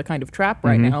most popular kind of trap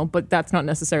right now, but that's not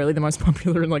necessarily the most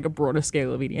popular in like a broader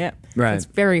scale of EDM. Right. It's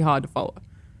very hard to follow.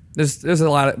 There's a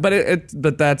lot of,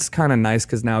 but that's kind of nice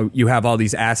because now you have all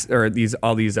these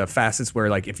facets where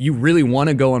like if you really want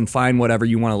to go and find whatever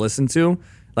you want to listen to,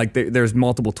 like there's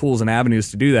multiple tools and avenues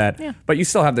to do that. Yeah. But you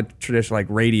still have the traditional like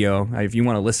radio. If you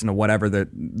want to listen to whatever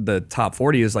the top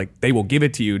 40 is, like they will give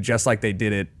it to you just like they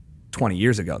did it 20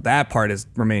 years ago. That part has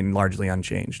remained largely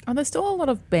unchanged. Are there still a lot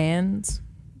of bands?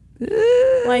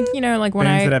 Like, you know, like when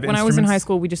Bands that have I was in high instruments?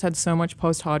 school, we just had so much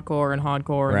post-hardcore and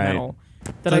hardcore and Right. metal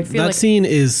that I That, feel that like scene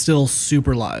is still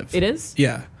super live. it is.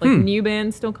 Yeah. Like new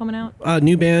bands still coming out.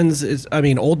 New bands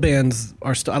old bands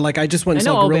are still like I just went I and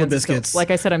know saw all Gorilla bands are still- Biscuits.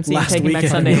 like I said, I'm seeing last Taking Back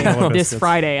weekend. Sunday Gorilla this Biscuits.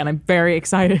 Friday, and I'm very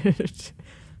excited.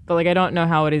 But like I don't know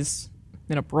how it is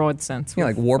in a broad sense. Yeah,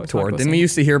 like with Warped Tour. post-hardcore Didn't we scene.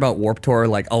 used to hear about Warped Tour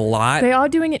like a lot? They are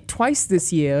doing it twice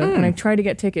this year, and I tried to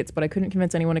get tickets, but I couldn't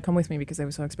convince anyone to come with me because they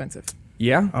were so expensive.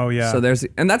 Yeah. Oh, yeah. So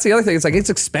and that's the other thing. It's like it's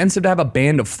expensive to have a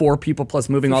band of 4 people plus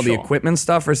moving all the sure. equipment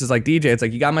stuff versus like DJ. It's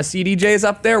like you got my CDJs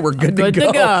up there, we're good, good to, to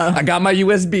go. go. I got my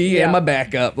USB Yeah. and my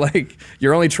backup. Like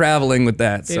you're only traveling with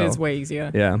that. It So is way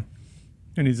easier. yeah.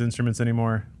 Who needs instruments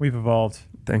anymore? We've evolved.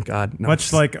 Thank God. No.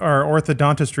 Much like our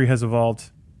orthodontistry has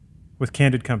evolved with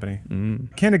Candid Company.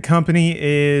 Candid Company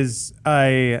is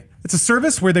it's a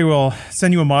service where they will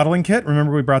send you a modeling kit.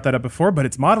 Remember we brought that up before, but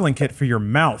it's modeling kit for your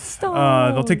mouth.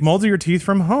 They'll take molds of your teeth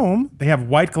from home. They have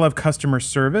white glove customer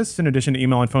service in addition to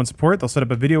email and phone support. They'll set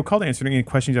up a video call to answer any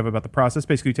questions you have about the process.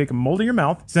 Basically, you take a mold of your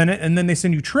mouth, send it, and then they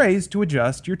send you trays to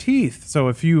adjust your teeth. So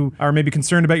if you are maybe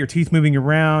concerned about your teeth moving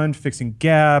around, fixing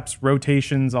gaps,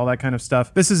 rotations, all that kind of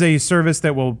stuff, this is a service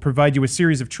that will provide you a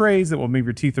series of trays that will move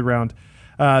your teeth around.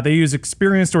 They use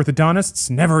experienced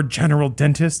orthodontists, never general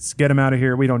dentists. Get them out of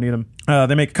here. We don't need them.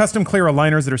 They make custom clear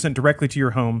aligners that are sent directly to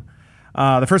your home.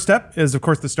 The first step is, of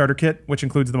course, the starter kit, which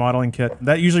includes the modeling kit.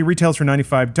 That usually retails for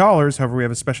 $95. However, we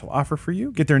have a special offer for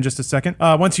you. Get there in just a second.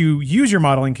 Once you use your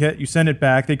modeling kit, you send it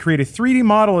back. They create a 3D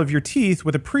model of your teeth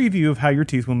with a preview of how your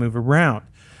teeth will move around.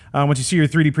 Once you see your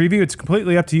 3D preview, it's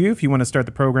completely up to you if you want to start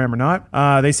the program or not.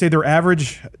 They say their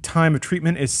average time of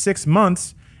treatment is 6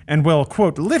 months and will,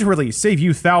 quote, literally save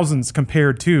you thousands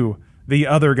compared to the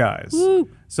other guys. Woo.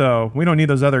 So we don't need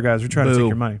those other guys. We're trying to take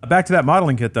your money. Back to that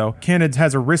modeling kit, though. Candid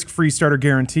has a risk-free starter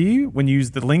guarantee when you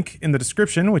use the link in the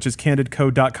description, which is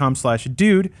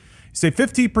candidco.com/dude. You save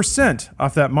 50%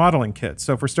 off that modeling kit.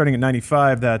 So if we're starting at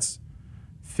 95, that's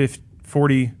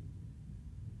 40...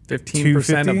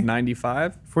 15% of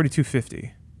 95?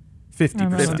 42.50.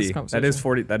 50%. 50. That is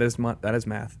 40. That is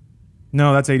math.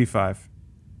 No, that's 85.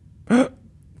 No,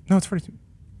 it's 42.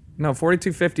 No,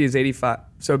 42.50 is 85.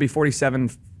 So it'd be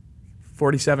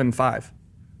 47.5.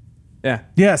 Yeah.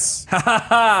 Yes.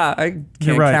 I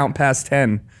can't right. count past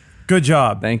 10. Good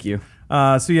job. Thank you.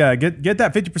 So yeah, get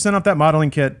that 50% off that modeling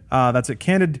kit. That's at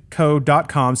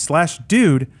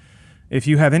candidco.com/dude if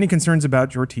you have any concerns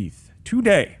about your teeth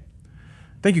today.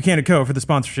 Thank you, Candid Co, for the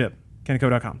sponsorship.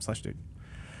 candidco.com/dude.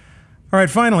 All right,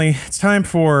 finally, it's time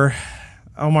for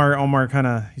Omar. Omar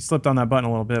he slipped on that button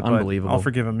a little bit, Unbelievable. but I'll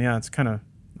forgive him. Yeah, it's kind of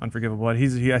unforgivable. I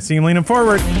see him leaning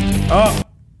forward. Oh,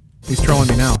 he's trolling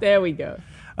me now. There we go.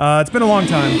 It's been a long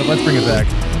time, but let's bring it back.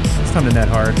 It's time to net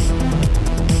hard.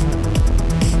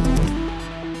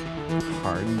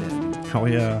 Hard net. Oh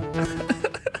yeah,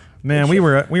 man, we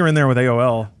were in there with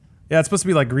AOL. Yeah, it's supposed to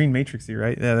be like green matrixy,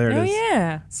 right? Yeah, there it is. Oh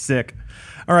yeah. Sick.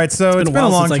 All right, so it's been a while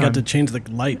long since time. I got to change the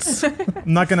lights.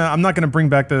 I'm not gonna bring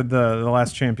back the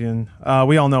last champion.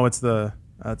 We all know it's the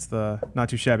not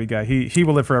too shabby guy. He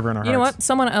will live forever in our hearts. You know what?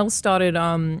 Someone else started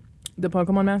the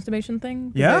Pokemon masturbation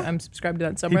thing. 'Cause Yeah? I'm subscribed to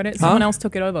that subreddit. Someone else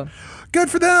took it over. Good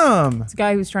for them. It's a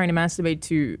guy who's trying to masturbate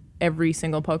to every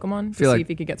single Pokemon to Feel see like- if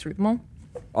he could get through them all.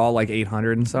 All like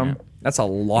 800 and some. Yeah. That's a It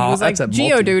lot. was like That's a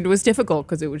Geodude was difficult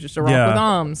because it was just a rock with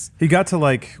arms. He got to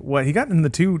like what? He got in the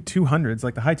 200s,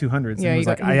 like the high 200s. And he was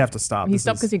like, I have to stop. He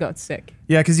stopped because he got sick.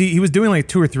 Yeah, because he was doing like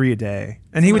 2 or 3 a day,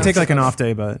 and he would take like an off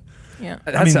day, but. Yeah.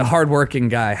 That's a hard-working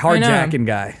guy, hard-jacking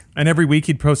guy. And every week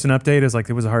he'd post an update.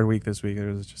 It was a hard week this week.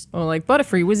 It was just. Or like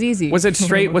Butterfree was easy. Was it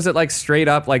straight? Was it like straight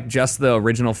up, like just the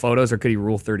original photos, or could he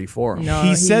rule 34? No,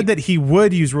 He said that he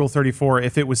would use Rule 34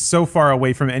 if it was so far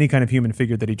away from any kind of human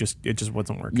figure that it just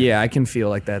wasn't working. Yeah, I can feel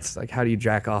like that's like, how do you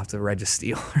jack off to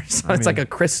Registeel or something? It's like a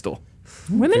crystal.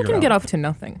 women can get off to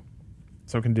nothing.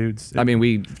 So can dudes. I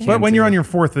mean, But when you're on your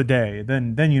 4th a day,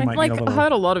 then you might Like need a I little.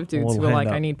 heard a lot of dudes little who are like,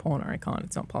 hand up. I need porn or I can't.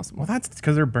 It's not possible. Well, that's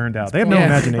because they're burned out. They have no Yeah,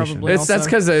 imagination. probably. that's also-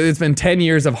 because it's been 10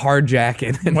 years of hard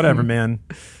jacking. Whatever, man.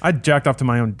 I jacked off to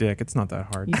my own dick. It's not that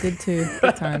hard. You did too.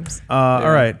 Good times.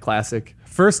 All right. Classic.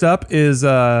 First up is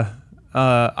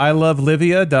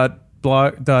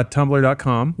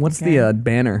ilovelivia.tumblr.com. What's the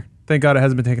banner? Thank God it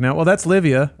hasn't been taken out. Well, that's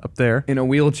Livia up there. In a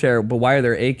wheelchair, but why are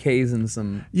there AKs and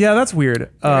some? Yeah, that's weird.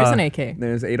 There is an AK.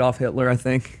 There's Adolf Hitler, I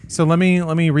think. So let me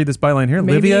read this byline here.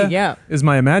 Maybe, Livia yeah. is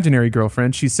my imaginary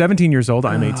girlfriend. She's 17 years old.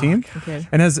 I'm 18. okay.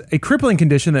 And has a crippling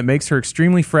condition that makes her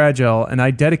extremely fragile, and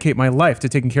I dedicate my life to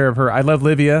taking care of her. I love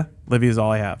Livia. Livia is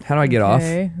all I have. How do I get off?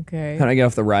 Okay. How do I get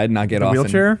off the ride and not get The off?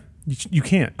 wheelchair? You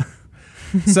can't.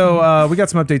 So we got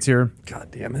some updates here. God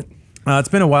damn it. It's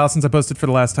been a while since I posted for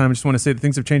the last time. I just want to say that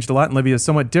things have changed a lot, and Livia is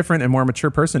somewhat different and more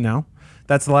mature person now.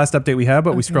 That's the last update we have,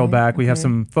 but we scroll back. We have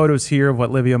some photos here of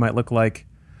what Livia might look like.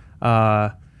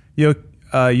 Yoko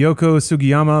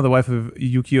Sugiyama, the wife of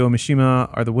Yukio Mishima,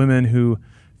 are the women who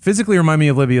physically remind me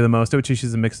of Livia the most. I would say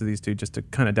she's a mix of these two, just to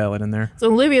kind of dial it in there. So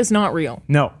Livia's not real.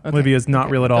 No, Livia is not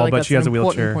real at I feel all, like but that's she has a an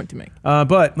important wheelchair. point to make.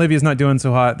 But Livia's not doing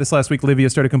so hot. This last week, Livia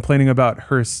started complaining about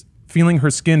feeling her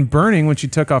skin burning when she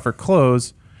took off her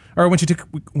clothes. Or when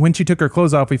she took her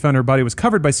clothes off, we found her body was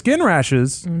covered by skin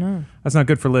rashes. Oh no, that's not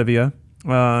good for Livia.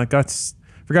 Forgot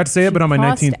to say it, but on my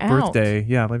passed 19th out. birthday,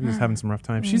 yeah, Livia's having some rough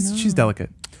time. She's delicate.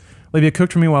 Livia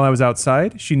cooked for me while I was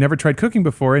outside. She never tried cooking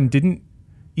before and didn't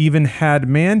even had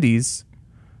Mandy's.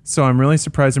 So I'm really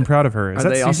surprised and proud of her. Is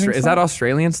that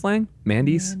Australian slang?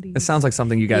 Mandy's? It sounds like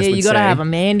something you guys would you say. gotta have a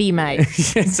Mandy, mate.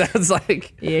 It sounds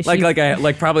like Yeah,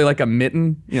 probably like a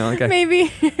mitten. You know, like a.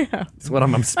 Maybe. That's what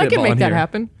I'm spitballing I can make that here.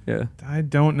 happen. Yeah. I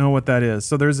don't know what that is.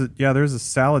 So there's a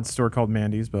salad store called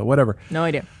Mandy's, but whatever. No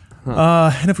idea.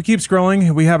 And if we keep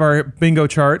scrolling, we have our bingo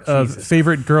chart of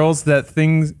favorite girl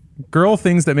things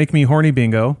that make me horny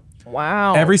bingo.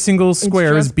 Wow. Every single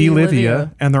square is just Be Be Livia,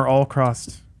 Livia. and they're all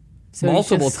crossed. So he's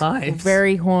multiple just times.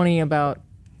 Very horny about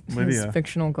Livia. his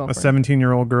fictional A girlfriend.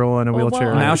 17-year-old girl in a Well,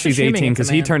 wheelchair. well, Now I'm she's assuming 18 it's a because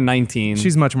he man. turned 19.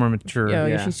 She's much more mature. Yeah,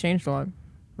 Yeah. she's changed a lot.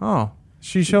 Oh,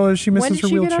 she misses When did her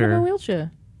she get out of her wheelchair.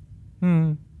 wheelchair?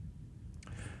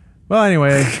 Well,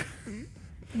 anyway,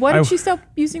 Why I- did she stop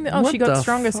using the? Oh, What she got the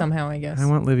stronger fuck? somehow, I guess. I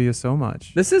want Livia so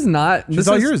much. This is not. She's This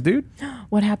all is, yours, dude.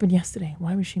 What happened yesterday?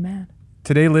 Why was she mad?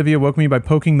 Today, Livia woke me by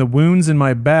poking the wounds in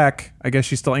my back. I guess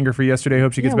she's still angry for yesterday.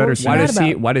 Hope she gets Yeah, better what- soon. Why Mad does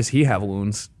he? about? Why does he have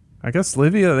wounds? I guess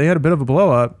Livia, they had a bit of a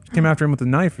blow up. She came after him with a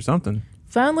knife or something.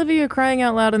 Found Livia crying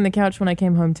out loud on the couch when I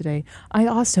came home today. I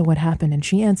asked her what happened, and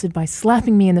she answered by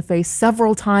slapping me in the face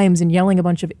several times and yelling a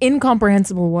bunch of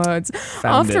incomprehensible words.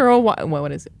 Found After it. a while,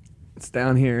 what is it? It's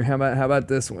down here. How about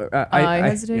this? I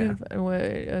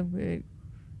hesitated.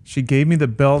 She gave me the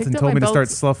belt Picked and up told my me to belt. start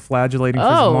self-flagellating for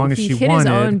as Oh, long as he she hit wanted.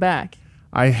 his own back.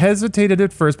 I hesitated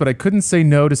at first, but I couldn't say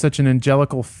no to such an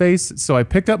angelical face, so I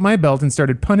picked up my belt and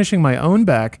started punishing my own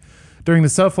back. During the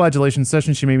self-flagellation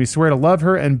session, she made me swear to love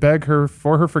her and beg her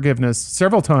for her forgiveness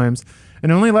several times,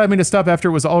 and only allowed me to stop after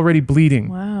it was already bleeding.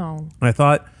 Wow. I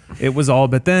thought it was all,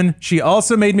 but then she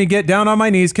also made me get down on my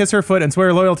knees, kiss her foot, and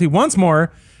swear loyalty once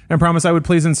more, and promise I would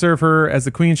please and serve her as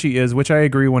the queen she is, which I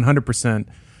agree 100%.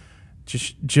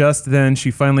 Just then,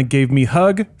 she finally gave me a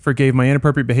hug, forgave my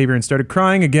inappropriate behavior, and started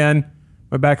crying again.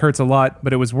 My back hurts a lot,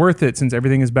 but it was worth it since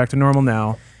everything is back to normal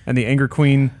now, and the anger of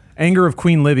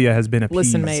Queen Livia has been appeased.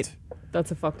 Listen, mate,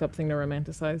 that's a fucked up thing to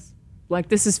romanticize. Like,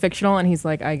 this is fictional, and he's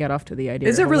like, I got off to the idea.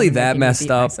 Is it of a really woman that making me messed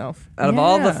beat up? myself. Out of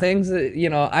all the Yeah. things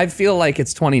that, I feel like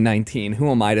it's 2019.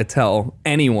 Who am I to tell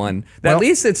anyone? Well- At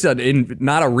least it's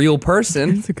not a real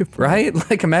person, right?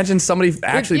 Like, imagine somebody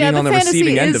actually yeah, being on the fantasy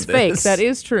receiving end is of fake. this. That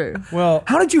is true. Well,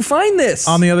 How did you find this?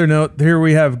 on the other note, here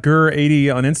we have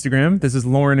Gur80 on Instagram. This is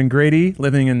Lauren and Grady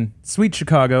living in sweet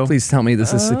Chicago. Please tell me this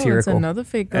is Oh, it's satirical. another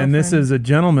fake And this girlfriend. is a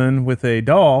gentleman with a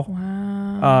doll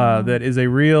that is a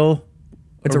real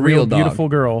real dog. beautiful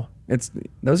girl.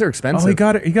 Those are expensive.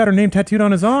 Oh, he got her name tattooed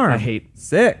on his arm. I hate-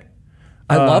 Sick.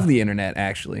 I love the internet.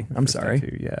 Actually, I'm This sorry.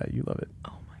 tattoo. Yeah, you love it.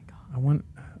 Oh my god. I want.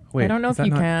 Wait. I don't know is if that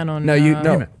you not- can on. No, you uh, no.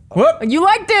 Damn it. Whoop. You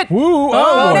liked it. Woo.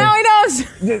 Oh, boy. now he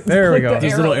knows. There we go.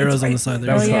 These little arrows on the side there.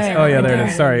 That was Oh, close. yeah, Oh yeah, right there it there.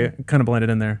 is. Sorry, it kind of blended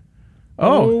in there.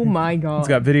 Oh my god. He's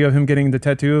got video of him getting the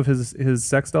tattoo of his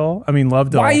sex doll. I mean,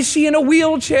 love doll. Why is she in a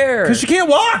wheelchair? Because she can't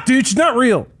walk, dude. She's not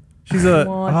real. She's a.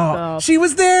 What oh, the she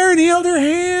was there and he held her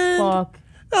hand. Fuck.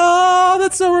 Oh,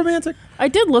 that's so romantic. I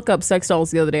did look up sex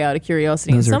dolls the other day out of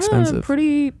curiosity. Those and are some of them are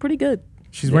expensive. pretty good.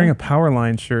 She's wearing a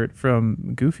Powerline shirt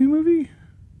from Goofy movie.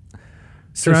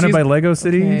 Surrounded she's- by Lego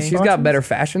City. Okay. She's got better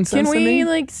fashion sense Can than we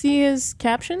me. see his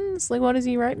captions? Like, what is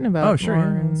he writing about? Oh, sure. Yeah.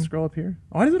 Lauren? Scroll up here.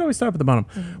 Why does it always stop at the bottom?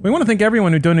 We want to thank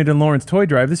everyone who donated in Lauren's toy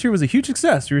drive. This year was a huge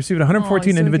success. We received 114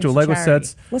 he's doing individual things Lego for charity.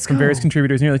 sets Let's from go. various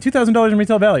contributors, nearly $2,000 in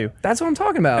retail value. That's what I'm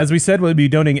talking about. As we said,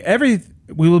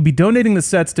 we will be donating the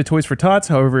sets to Toys for Tots.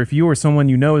 However, if you or someone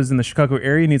you know is in the Chicago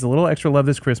area and needs a little extra love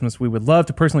this Christmas, we would love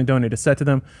to personally donate a set to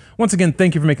them. Once again,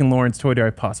 thank you for making Lauren's toy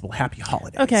drive possible. Happy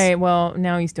holidays. Okay, well,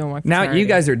 now he's doing work for now charity. you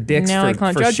guys are dicks Now I for,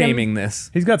 can't for judge him. shaming this.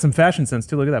 He's got some fashion sense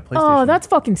too. Look at that PlayStation. Oh, that's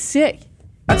fucking sick.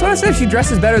 That's what I said. She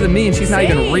dresses better than me, and she's not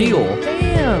even Same. real.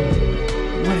 Damn.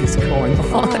 What is going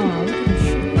Oh, on? look at this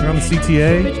shit. You're on the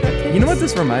CTA. Bitch got tits. You know what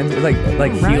this reminds me? Like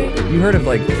Right. heel. You heard of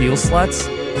like heel sluts?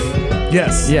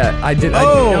 Yes. Yeah, I did.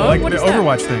 Oh, No, like what the is that?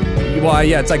 Overwatch thing. Well,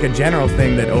 yeah, it's like a general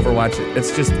thing that Overwatch.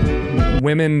 It's just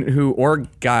women or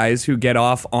guys who get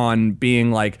off on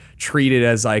being like treated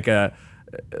as like a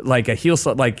heel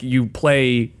slut. Like you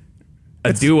play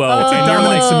a duo. It's a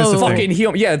dominant submissive thing. Fucking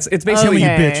heel. Yeah, it's Tell basically me, you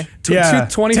Okay. bitch. Yeah.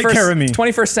 21st, Take care of me.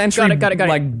 21st century. Got it.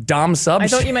 Like dom sub. I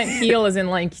thought shit. you meant heel as in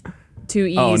like two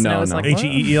E's. Oh, and no, I was no. like,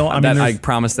 HEEL. I mean, That, I there's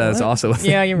promise that is also a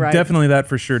thing. yeah, you're right. definitely that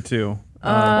for sure too.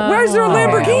 Why is there a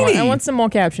Lamborghini? I want some more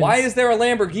captions. Why is there a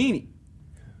Lamborghini?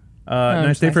 Nice day for a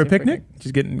nice day for a picnic.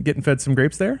 Just getting fed some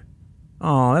grapes there.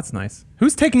 Oh, that's nice.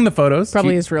 Who's taking the photos?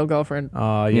 Probably his real girlfriend.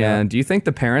 Oh, Yeah. yeah. And do you think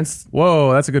the parents?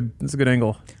 Whoa, that's a good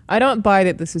angle. I don't buy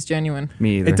that this is genuine.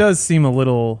 Me either. It does seem a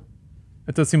little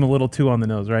too on the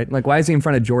nose, right? Like, why is he in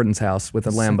front of Jordan's house with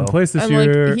a Lambo? Place this And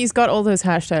year. like he's got all those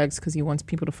hashtags because he wants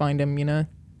people to find him. You know.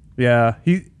 Yeah,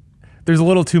 there's a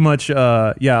little too much.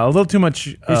 A little too much.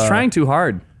 He's trying too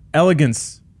hard.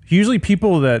 Elegance. Usually,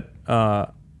 people that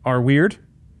are weird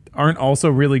aren't also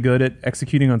really good at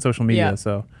executing on social media. Yeah.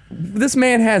 So This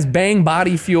man has Bang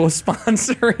Body Fuel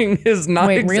sponsoring his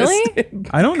non-existent. really?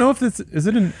 I don't know if this is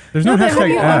it. There's no, but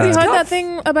hashtag have you ad. heard that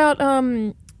thing about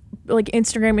like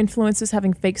Instagram influencers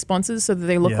having fake sponsors so that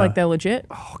they look Yeah. like they're legit?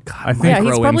 Oh God, I think- Yeah,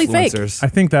 he's probably fake. influencers. I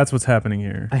think that's what's happening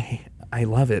here. I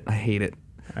love it. I hate it.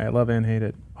 I love and hate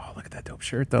it. Oh, look at that dope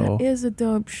shirt though. That is a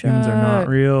dope shirt. Humans are not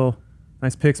real.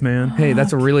 Nice pics, man. Hey,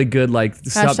 that's a really good like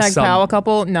Hashtag power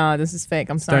couple. Nah, this is fake.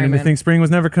 I'm sorry, Starting to man. think spring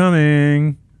was never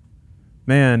coming.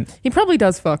 Man. He probably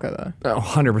does fuck her though.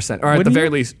 100%. Or at Wouldn't the you? very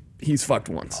least, he's fucked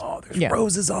once. Oh, there's Yeah.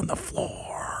 roses on the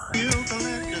floor.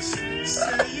 Eucalyptus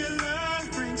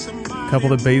Couple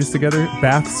that baths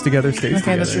together stays Okay,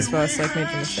 together. that's just us. Like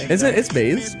major mistake. Is it? It's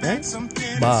Baze, right?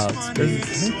 Bob's. I'm pretty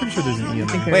sure there's an E in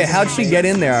there. Wait, how'd she get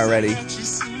in there already?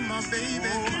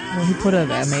 Well, he put her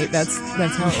there, mate. That's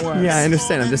how it works. Yeah, I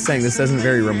understand. I'm just saying this isn't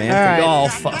very romantic. All right. Oh,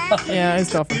 fuck. Yeah,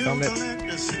 his girlfriend filmed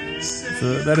it.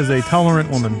 So that is a tolerant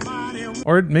woman,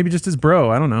 or maybe just his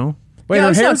bro. I don't know. Wait, Yeah, her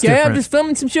I'm not hair's gay. different. I'm just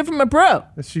filming some shit for my bro.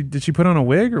 Did she put on a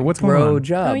wig or what's going Bro on?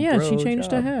 job. Oh yeah, bro she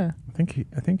changed her job. hair.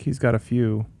 I think he's got a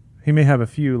few. He may have a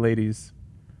few ladies.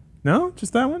 No,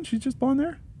 just that one. She's just blonde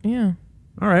there. Yeah,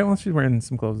 All right. Well, she's wearing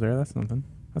some clothes there. That's something.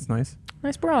 That's nice.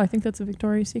 nice bra. I think that's a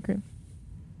Victoria's Secret.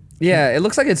 Yeah, it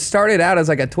looks like it started out as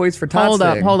like a Toys for Tots Hold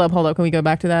up, thing. hold up, hold up. Can we go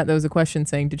back to that? There was a question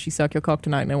saying, "Did she suck your cock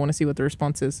tonight?" And I want to see what the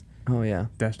response is. Oh, yeah.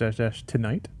 --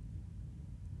 tonight.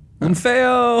 Unfair.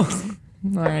 All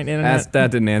right, internet. That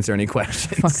didn't answer any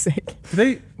questions. Fuck's sake. Do they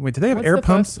have What's air the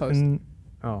pumps? first post?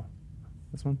 Oh,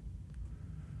 this one.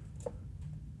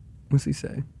 What's he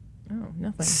say? Oh,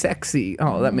 nothing. Sexy.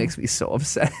 Oh, that makes me so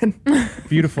upset.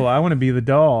 Beautiful. I want to be the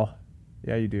doll.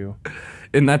 Yeah, you do.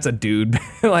 And that's a dude.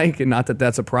 Like, not that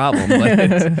that's a problem, but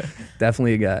it's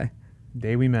definitely a guy.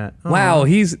 Day we met. Wow,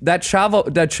 he's that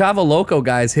Chavo Loco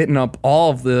guy's hitting up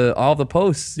all of the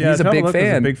posts. Yeah, he's a Chavo big Loco's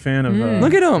fan. A big fan of.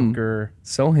 Look at him. Gurr.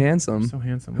 So handsome. So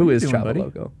handsome. Who What are is you doing, Chavo buddy?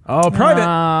 Loco? Oh, private.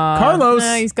 Carlos.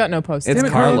 Nah, he's got no posts. It's Damn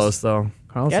it, Carlos though.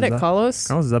 Carlos Get is it, up. Carlos?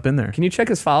 Carlos is up in there. Can you check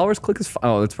his followers? Click his.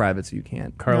 Oh, it's private, so you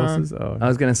can't. Carlos is. Oh. I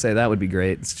was gonna say that would be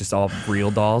great. It's just all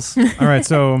real dolls. All right,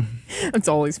 so That's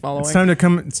all he's following.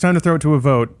 it's time to throw it to a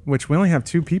vote. Which we only have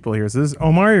 2 people here. So this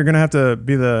Omar, you're gonna have to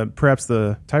be perhaps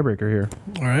the tiebreaker here.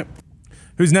 All right.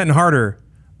 Who's netting harder?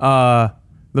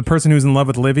 The person who's in love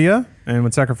with Livia and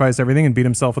would sacrifice everything and beat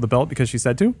himself with a belt because she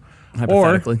said to?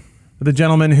 Hypothetically. Or the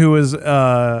gentleman who was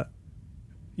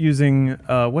using,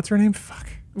 what's her name? Fuck.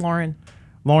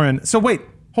 Lauren. So wait,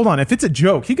 hold on. If it's a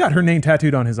joke, he got her name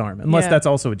tattooed on his arm, unless Yeah. that's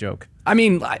also a joke. I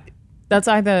mean, That's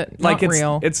either like not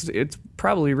real. it's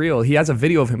probably real. He has a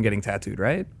video of him getting tattooed,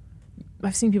 right?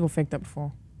 I've seen people fake that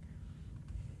before.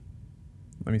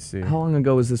 Let me see. How long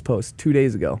ago was this post? 2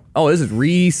 days ago. Oh, this is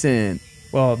recent.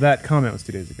 Well, that comment was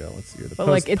 2 days ago. Let's see. The But, post,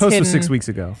 like, it's post was hidden. 6 weeks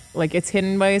ago. Like it's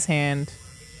hidden by his hand.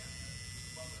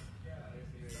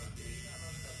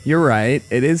 You're right.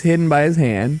 It is hidden by his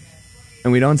hand,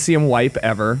 and we don't see him wipe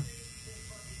ever.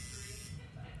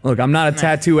 Look, I'm not a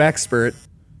tattoo expert,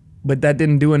 but that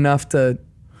didn't do enough to.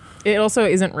 It also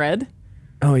isn't red.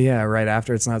 Oh yeah, right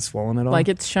after it's not swollen at all. Like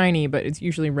it's shiny, but it's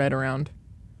usually red around.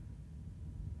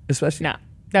 especially. Nah,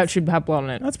 that should have blood on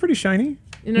it. That's pretty shiny.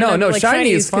 No, like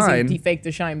shiny is 'cause fine. He faked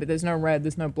the shine, but there's no red,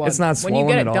 there's no blood. It's not when you swollen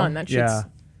get at it all. done. That shit's Yeah.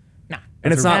 nah.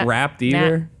 And it's not Nah. wrapped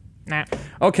either. Nah.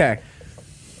 Okay.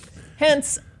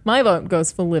 Hence, my vote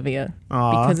goes for Livia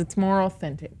Aw. because it's more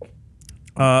authentic.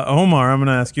 Omar, I'm going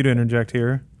to ask you to interject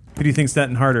here. Who do you think's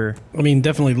netting harder? I mean,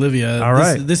 definitely Livia. All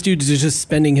right. This dude is just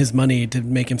spending his money to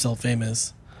make himself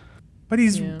famous. But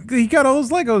he got all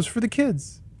those Legos for the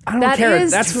kids. I don't That care.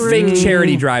 is That's true. fake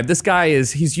charity drive. This guy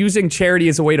he's using charity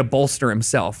as a way to bolster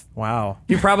himself. Wow.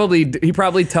 He probably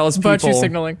tells people. Virtue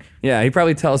signaling. Yeah, he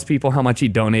probably tells people how much he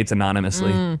donates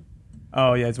anonymously.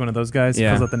 Oh, yeah, he's one of those guys.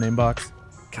 Yeah. Fills out the name box.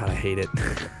 God, I hate it.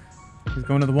 He's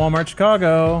going to the Walmart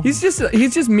Chicago. He's just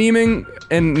memeing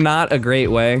in not a great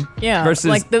way. Yeah, Versus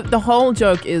like the whole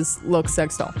joke is look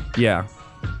sex doll. yeah.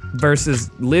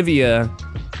 Versus Livia,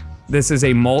 this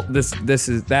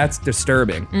is that's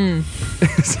disturbing.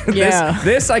 Yeah.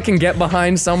 This I can get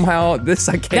behind somehow. This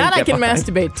I can't. That I get can behind.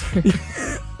 masturbate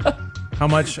to. How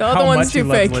much? The other How one's much he too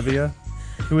loves fake. Olivia?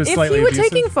 Who is If slightly he were abusive?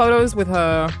 taking photos with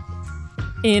her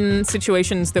in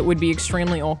situations that would be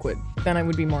extremely awkward, then I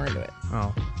would be more into it.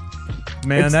 Oh,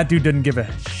 man, that dude didn't give a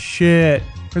shit.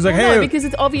 He was like, Well, "Hey, no, because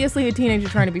it's obviously a teenager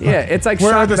trying to be funny. Yeah, it's like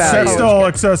where are shock the value. sex doll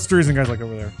accessories?" And guys like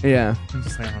over there. Yeah, I'm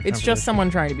just like, I don't have It's time for just this. someone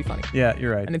trying to be funny. Yeah,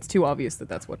 you're right. And it's too obvious that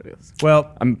that's what it is.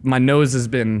 Well, my nose has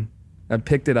been. I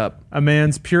picked it up. a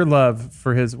man's pure love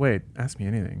for his. Wait, ask me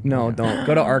anything. No, don't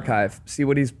go to archive. See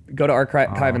what he's. Go to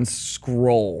archive and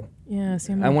scroll. Yeah,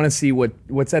 see, I want to see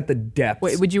what's at the depths.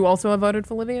 Wait, would you also have voted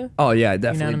for Livia? Oh yeah,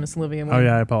 definitely. Unanimous Livia. Oh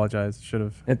yeah, I apologize. Should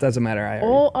have. It doesn't matter. I already.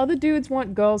 All other dudes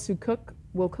want girls who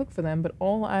will cook for them, but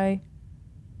all I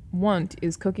want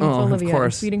is cooking Oh, for of Livia and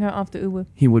course. feeding her after uwu.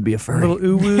 He would be a furry. Little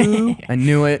uwu. I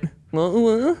knew it. Little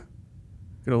ooh.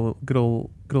 good old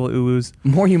uwus.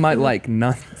 More you might like,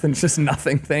 nothing, just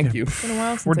nothing. Thank you. It's been a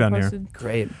while since We're I done here. posted.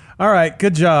 Great. All right,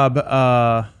 good job.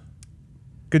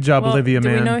 Good job, Well, Olivia, do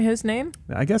man. we know his name?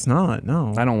 I guess not.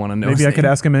 No. I don't want to know. Maybe his I could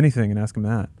name. ask him anything and ask him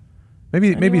that. Maybe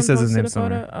he Anyone says his posted name a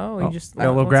somewhere. photo? Oh, he just got a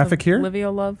little lots graphic of here.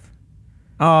 Livia love.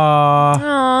 Aww.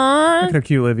 Aww. Look how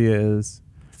cute Olivia is.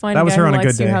 Find That a was guy her who on a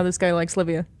likes good you day. how this guy likes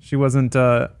Livia. She wasn't.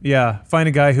 Find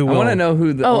a guy who I will. want to know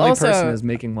who the only also- person is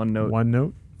making one note. One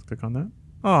note. Let's click on that.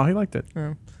 Oh, he liked it.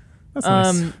 Oh. That's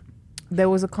nice. There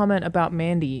was a comment about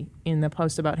Mandy in the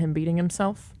post about him beating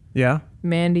himself. Yeah.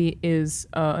 Mandy is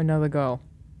another girl.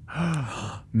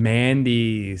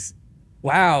 Mandy's.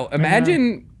 Wow.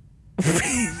 Imagine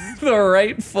the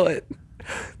right foot.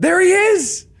 There he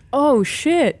is. Oh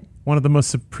shit! One of the most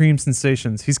supreme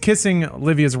sensations. He's kissing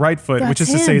Olivia's right foot, which is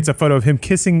That's to say him. it's a photo of him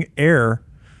kissing air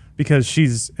because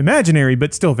she's imaginary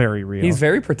but still very real. He's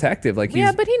very protective. Like he's,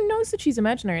 Yeah, but he knows that she's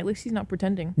imaginary. At least he's not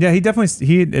pretending. Yeah, he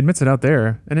admits it out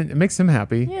there, and it makes him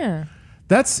happy. Yeah.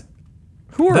 That's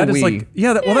who are that we? is like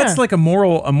well, that's Yeah. like a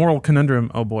moral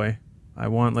conundrum. Oh boy, I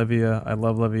want Livia, I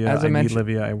love Livia, As I I need mentioned-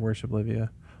 Livia, I worship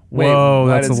Livia. Wait, Whoa,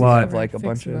 why that's a does he lot. have, like a Fix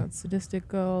bunch of. about sadistic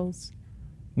girls.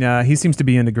 Yeah, he seems to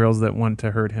be into girls that want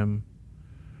to hurt him.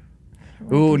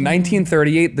 Ooh,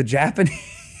 1938. The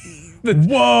Japanese.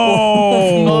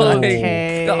 Whoa!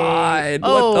 Okay. God.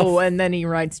 Oh, and then he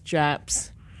writes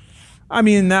Japs. I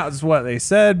mean, that was what they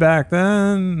said back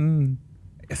then.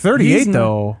 38 He's not-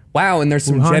 though. Wow, and there's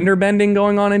some Wuhan. gender bending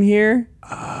going on in here.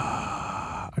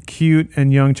 A cute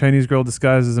and young Chinese girl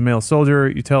disguised as a male soldier.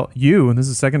 You tell you, and this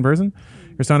is second person.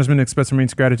 Your astonishment expressed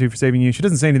Marine's gratitude for saving you. She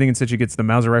doesn't say anything. Instead, she gets the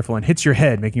Mauser rifle and hits your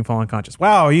head, making you fall unconscious.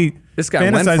 Wow, he This guy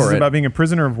went fantasizes for it. about being a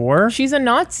prisoner of war. She's a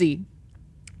Nazi.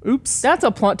 Oops. That's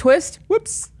a plot twist.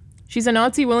 Whoops. She's a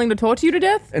Nazi willing to torture you to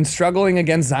death? And struggling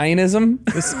against Zionism.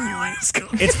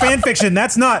 It's fan fiction.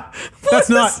 That's not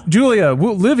Julia.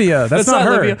 Livia. That's not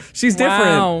her. Olivia. She's different.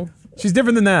 Wow. She's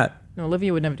different than that. No,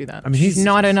 Olivia would never do that. I mean, she's he's-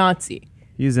 not a Nazi.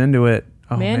 He's into it.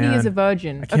 Oh, Mandy man. is a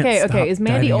virgin. can't Okay, stop is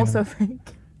Mandy diving also in.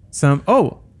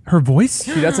 fake? Her voice?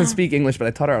 She doesn't speak English, but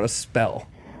I taught her how to spell.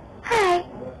 Hi,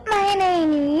 my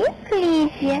name is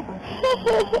Felicia.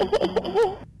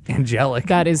 Angelic.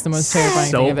 That is the most terrifying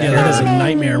So thing I've Yeah, ever that is heard. a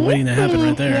nightmare waiting to happen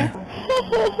right there.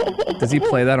 Does he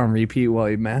play that on repeat while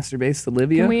he masturbates to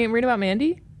Livia? Can we read about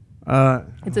Mandy? Uh,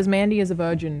 It says Mandy is a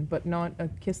virgin, but not a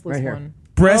kissless Right here. one.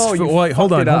 Oh, you wait, hold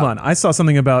fucked on, it hold up. on. I saw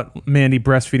something about Mandy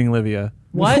breastfeeding Livia.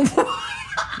 What?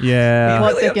 Yeah.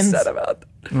 What really thickens? upset about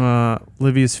that.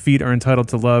 Livia's feet are entitled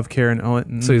to love, care,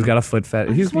 and So he's got a foot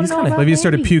fetish. He's wanna know kind of. about- Livia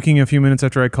started Mandy. puking a few minutes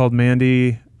after I called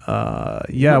Mandy. Yeah,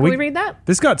 Can we read that?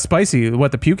 This got spicy.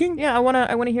 What, the puking? Yeah, I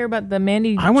wanna hear about the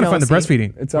Mandy. I want to find the jealousy.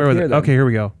 breastfeeding. It's up Where was here, it? then. Okay, here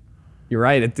we go. You're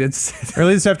right. It's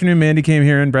Early this afternoon, Mandy came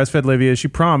here and breastfed Livia. She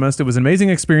promised it was an amazing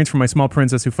experience for my small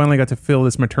princess who finally got to feel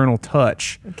this maternal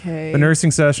touch. Okay. The nursing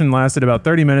session lasted about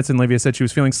 30 minutes, and Livia said she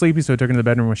was feeling sleepy, so I took her to the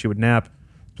bedroom where she would nap.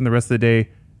 Spent the rest of the day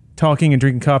talking and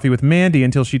drinking coffee with Mandy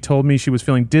until she told me she was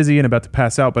feeling dizzy and about to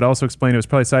pass out, but also explained it was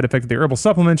probably a side effect of the herbal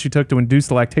supplements she took to induce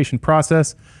the lactation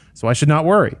process, so I should not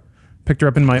worry. Picked her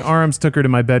up in my arms, took her to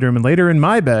my bedroom, and laid her in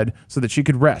my bed so that she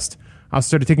could rest. I also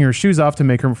started taking her shoes off to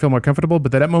make her feel more comfortable,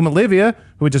 but at that moment, Livia,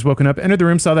 who had just woken up, entered the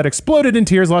room, saw that, exploded in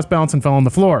tears, lost balance, and fell on the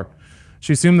floor.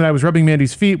 She assumed that I was rubbing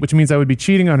Mandy's feet, which means I would be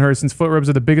cheating on her since foot rubs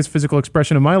are the biggest physical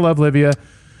expression of my love, Livia,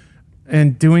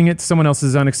 and doing it to someone else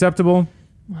is unacceptable.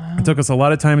 It took us a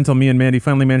lot of time until me and Mandy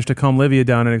finally managed to calm Livia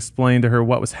down and explain to her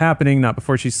what was happening, not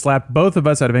before she slapped both of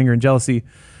us out of anger and jealousy.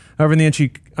 However, in the end,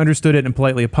 she understood it and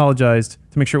politely apologized.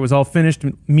 To make sure it was all finished,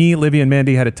 me, Livia, and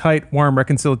Mandy had a tight, warm,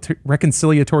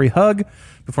 reconciliatory hug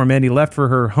before Mandy left for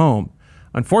her home.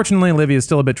 Unfortunately, Livia is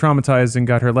still a bit traumatized and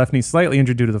got her left knee slightly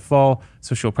injured due to the fall,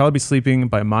 so she'll probably be sleeping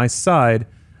by my side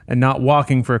and not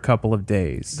walking for a couple of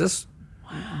days.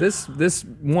 this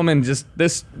woman just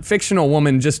this fictional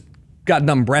woman just got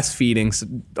done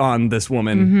breastfeeding on this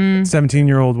woman.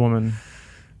 17-year-old woman.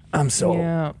 I'm so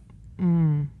Yeah.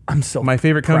 I'm so My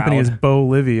favorite company proud. is Bo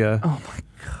Livia.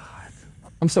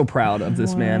 I'm so proud of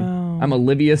this man. I'm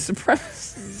Olivia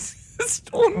supremacist.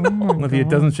 Oh, no. Livia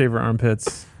doesn't shave her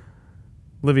armpits.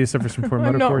 Livia suffers from poor motor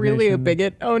I'm not really a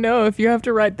coordination. biggit. Oh no, if you have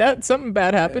to write that, something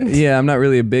bad happened. Yeah, I'm not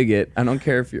really a bigot. I don't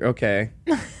care if you're okay.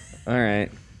 All right.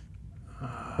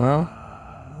 Well,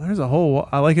 There's a whole.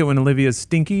 I like it when Olivia's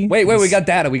stinky. wait. We got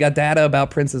data. We got data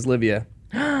about Princess Livia.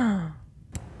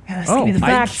 Yes, give me the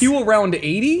facts. IQ around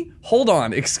 80? Hold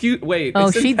on. Wait. Oh,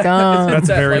 isn't she that- dumb. That's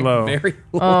that, very like, low. Very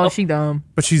low. Oh, she dumb.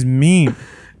 But she's mean.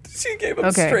 She gave him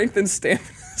Okay. strength and stamina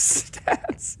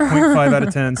stats. 0.5 out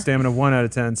of 10. Stamina 1 out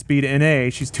of 10. Speed NA.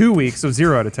 She's 2 weak, so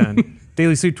 0 out of 10.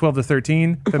 Daily sleep 12 to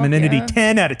 13. Femininity yeah.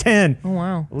 10 out of 10. Oh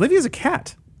wow. Olivia's a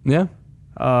cat. Yeah.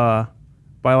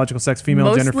 Biological sex female,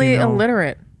 gender Mostly female.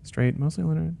 illiterate. Straight, mostly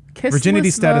illiterate. Kissless Virginity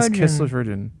status virgin. kissless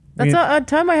virgin. That's a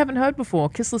term I haven't heard before.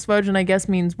 Kissless virgin, I guess,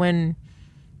 means when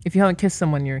if you haven't kissed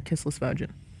someone, you're a kissless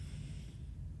virgin.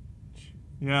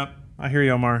 Yeah, I hear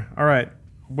you, Omar. All right.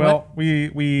 Well,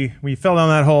 we fell down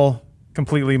that hole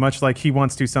completely, much like he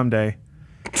wants to someday.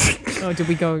 Oh, did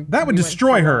we go? That would we went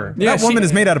destroy too her. long. Yeah, That woman she-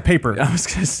 is made out of paper. I was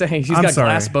gonna say she's I'm got sorry.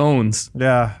 glass bones.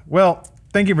 Yeah. Well,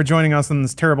 thank you for joining us on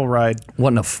this terrible ride.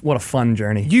 What a fun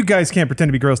journey. You guys can't pretend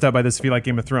to be grossed out by this if you like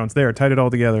Game of Thrones. There, tied it all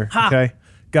together. Okay?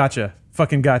 Gotcha.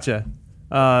 Fucking gotcha.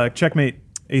 Checkmate,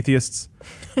 atheists.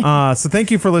 So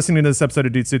thank you for listening to this episode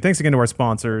of Dude Soup. Thanks again to our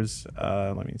sponsors.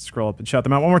 Let me scroll up and shout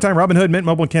them out one more time. Robinhood, Mint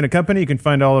Mobile, and Canada Company. You can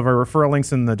find all of our referral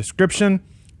links in the description.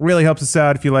 Really helps us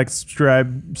out if you like,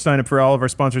 subscribe, sign up for all of our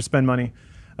sponsors, spend money,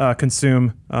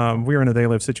 consume. We are in a they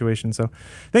live situation. So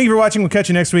thank you for watching. We'll catch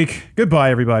you next week.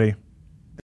 Goodbye, everybody.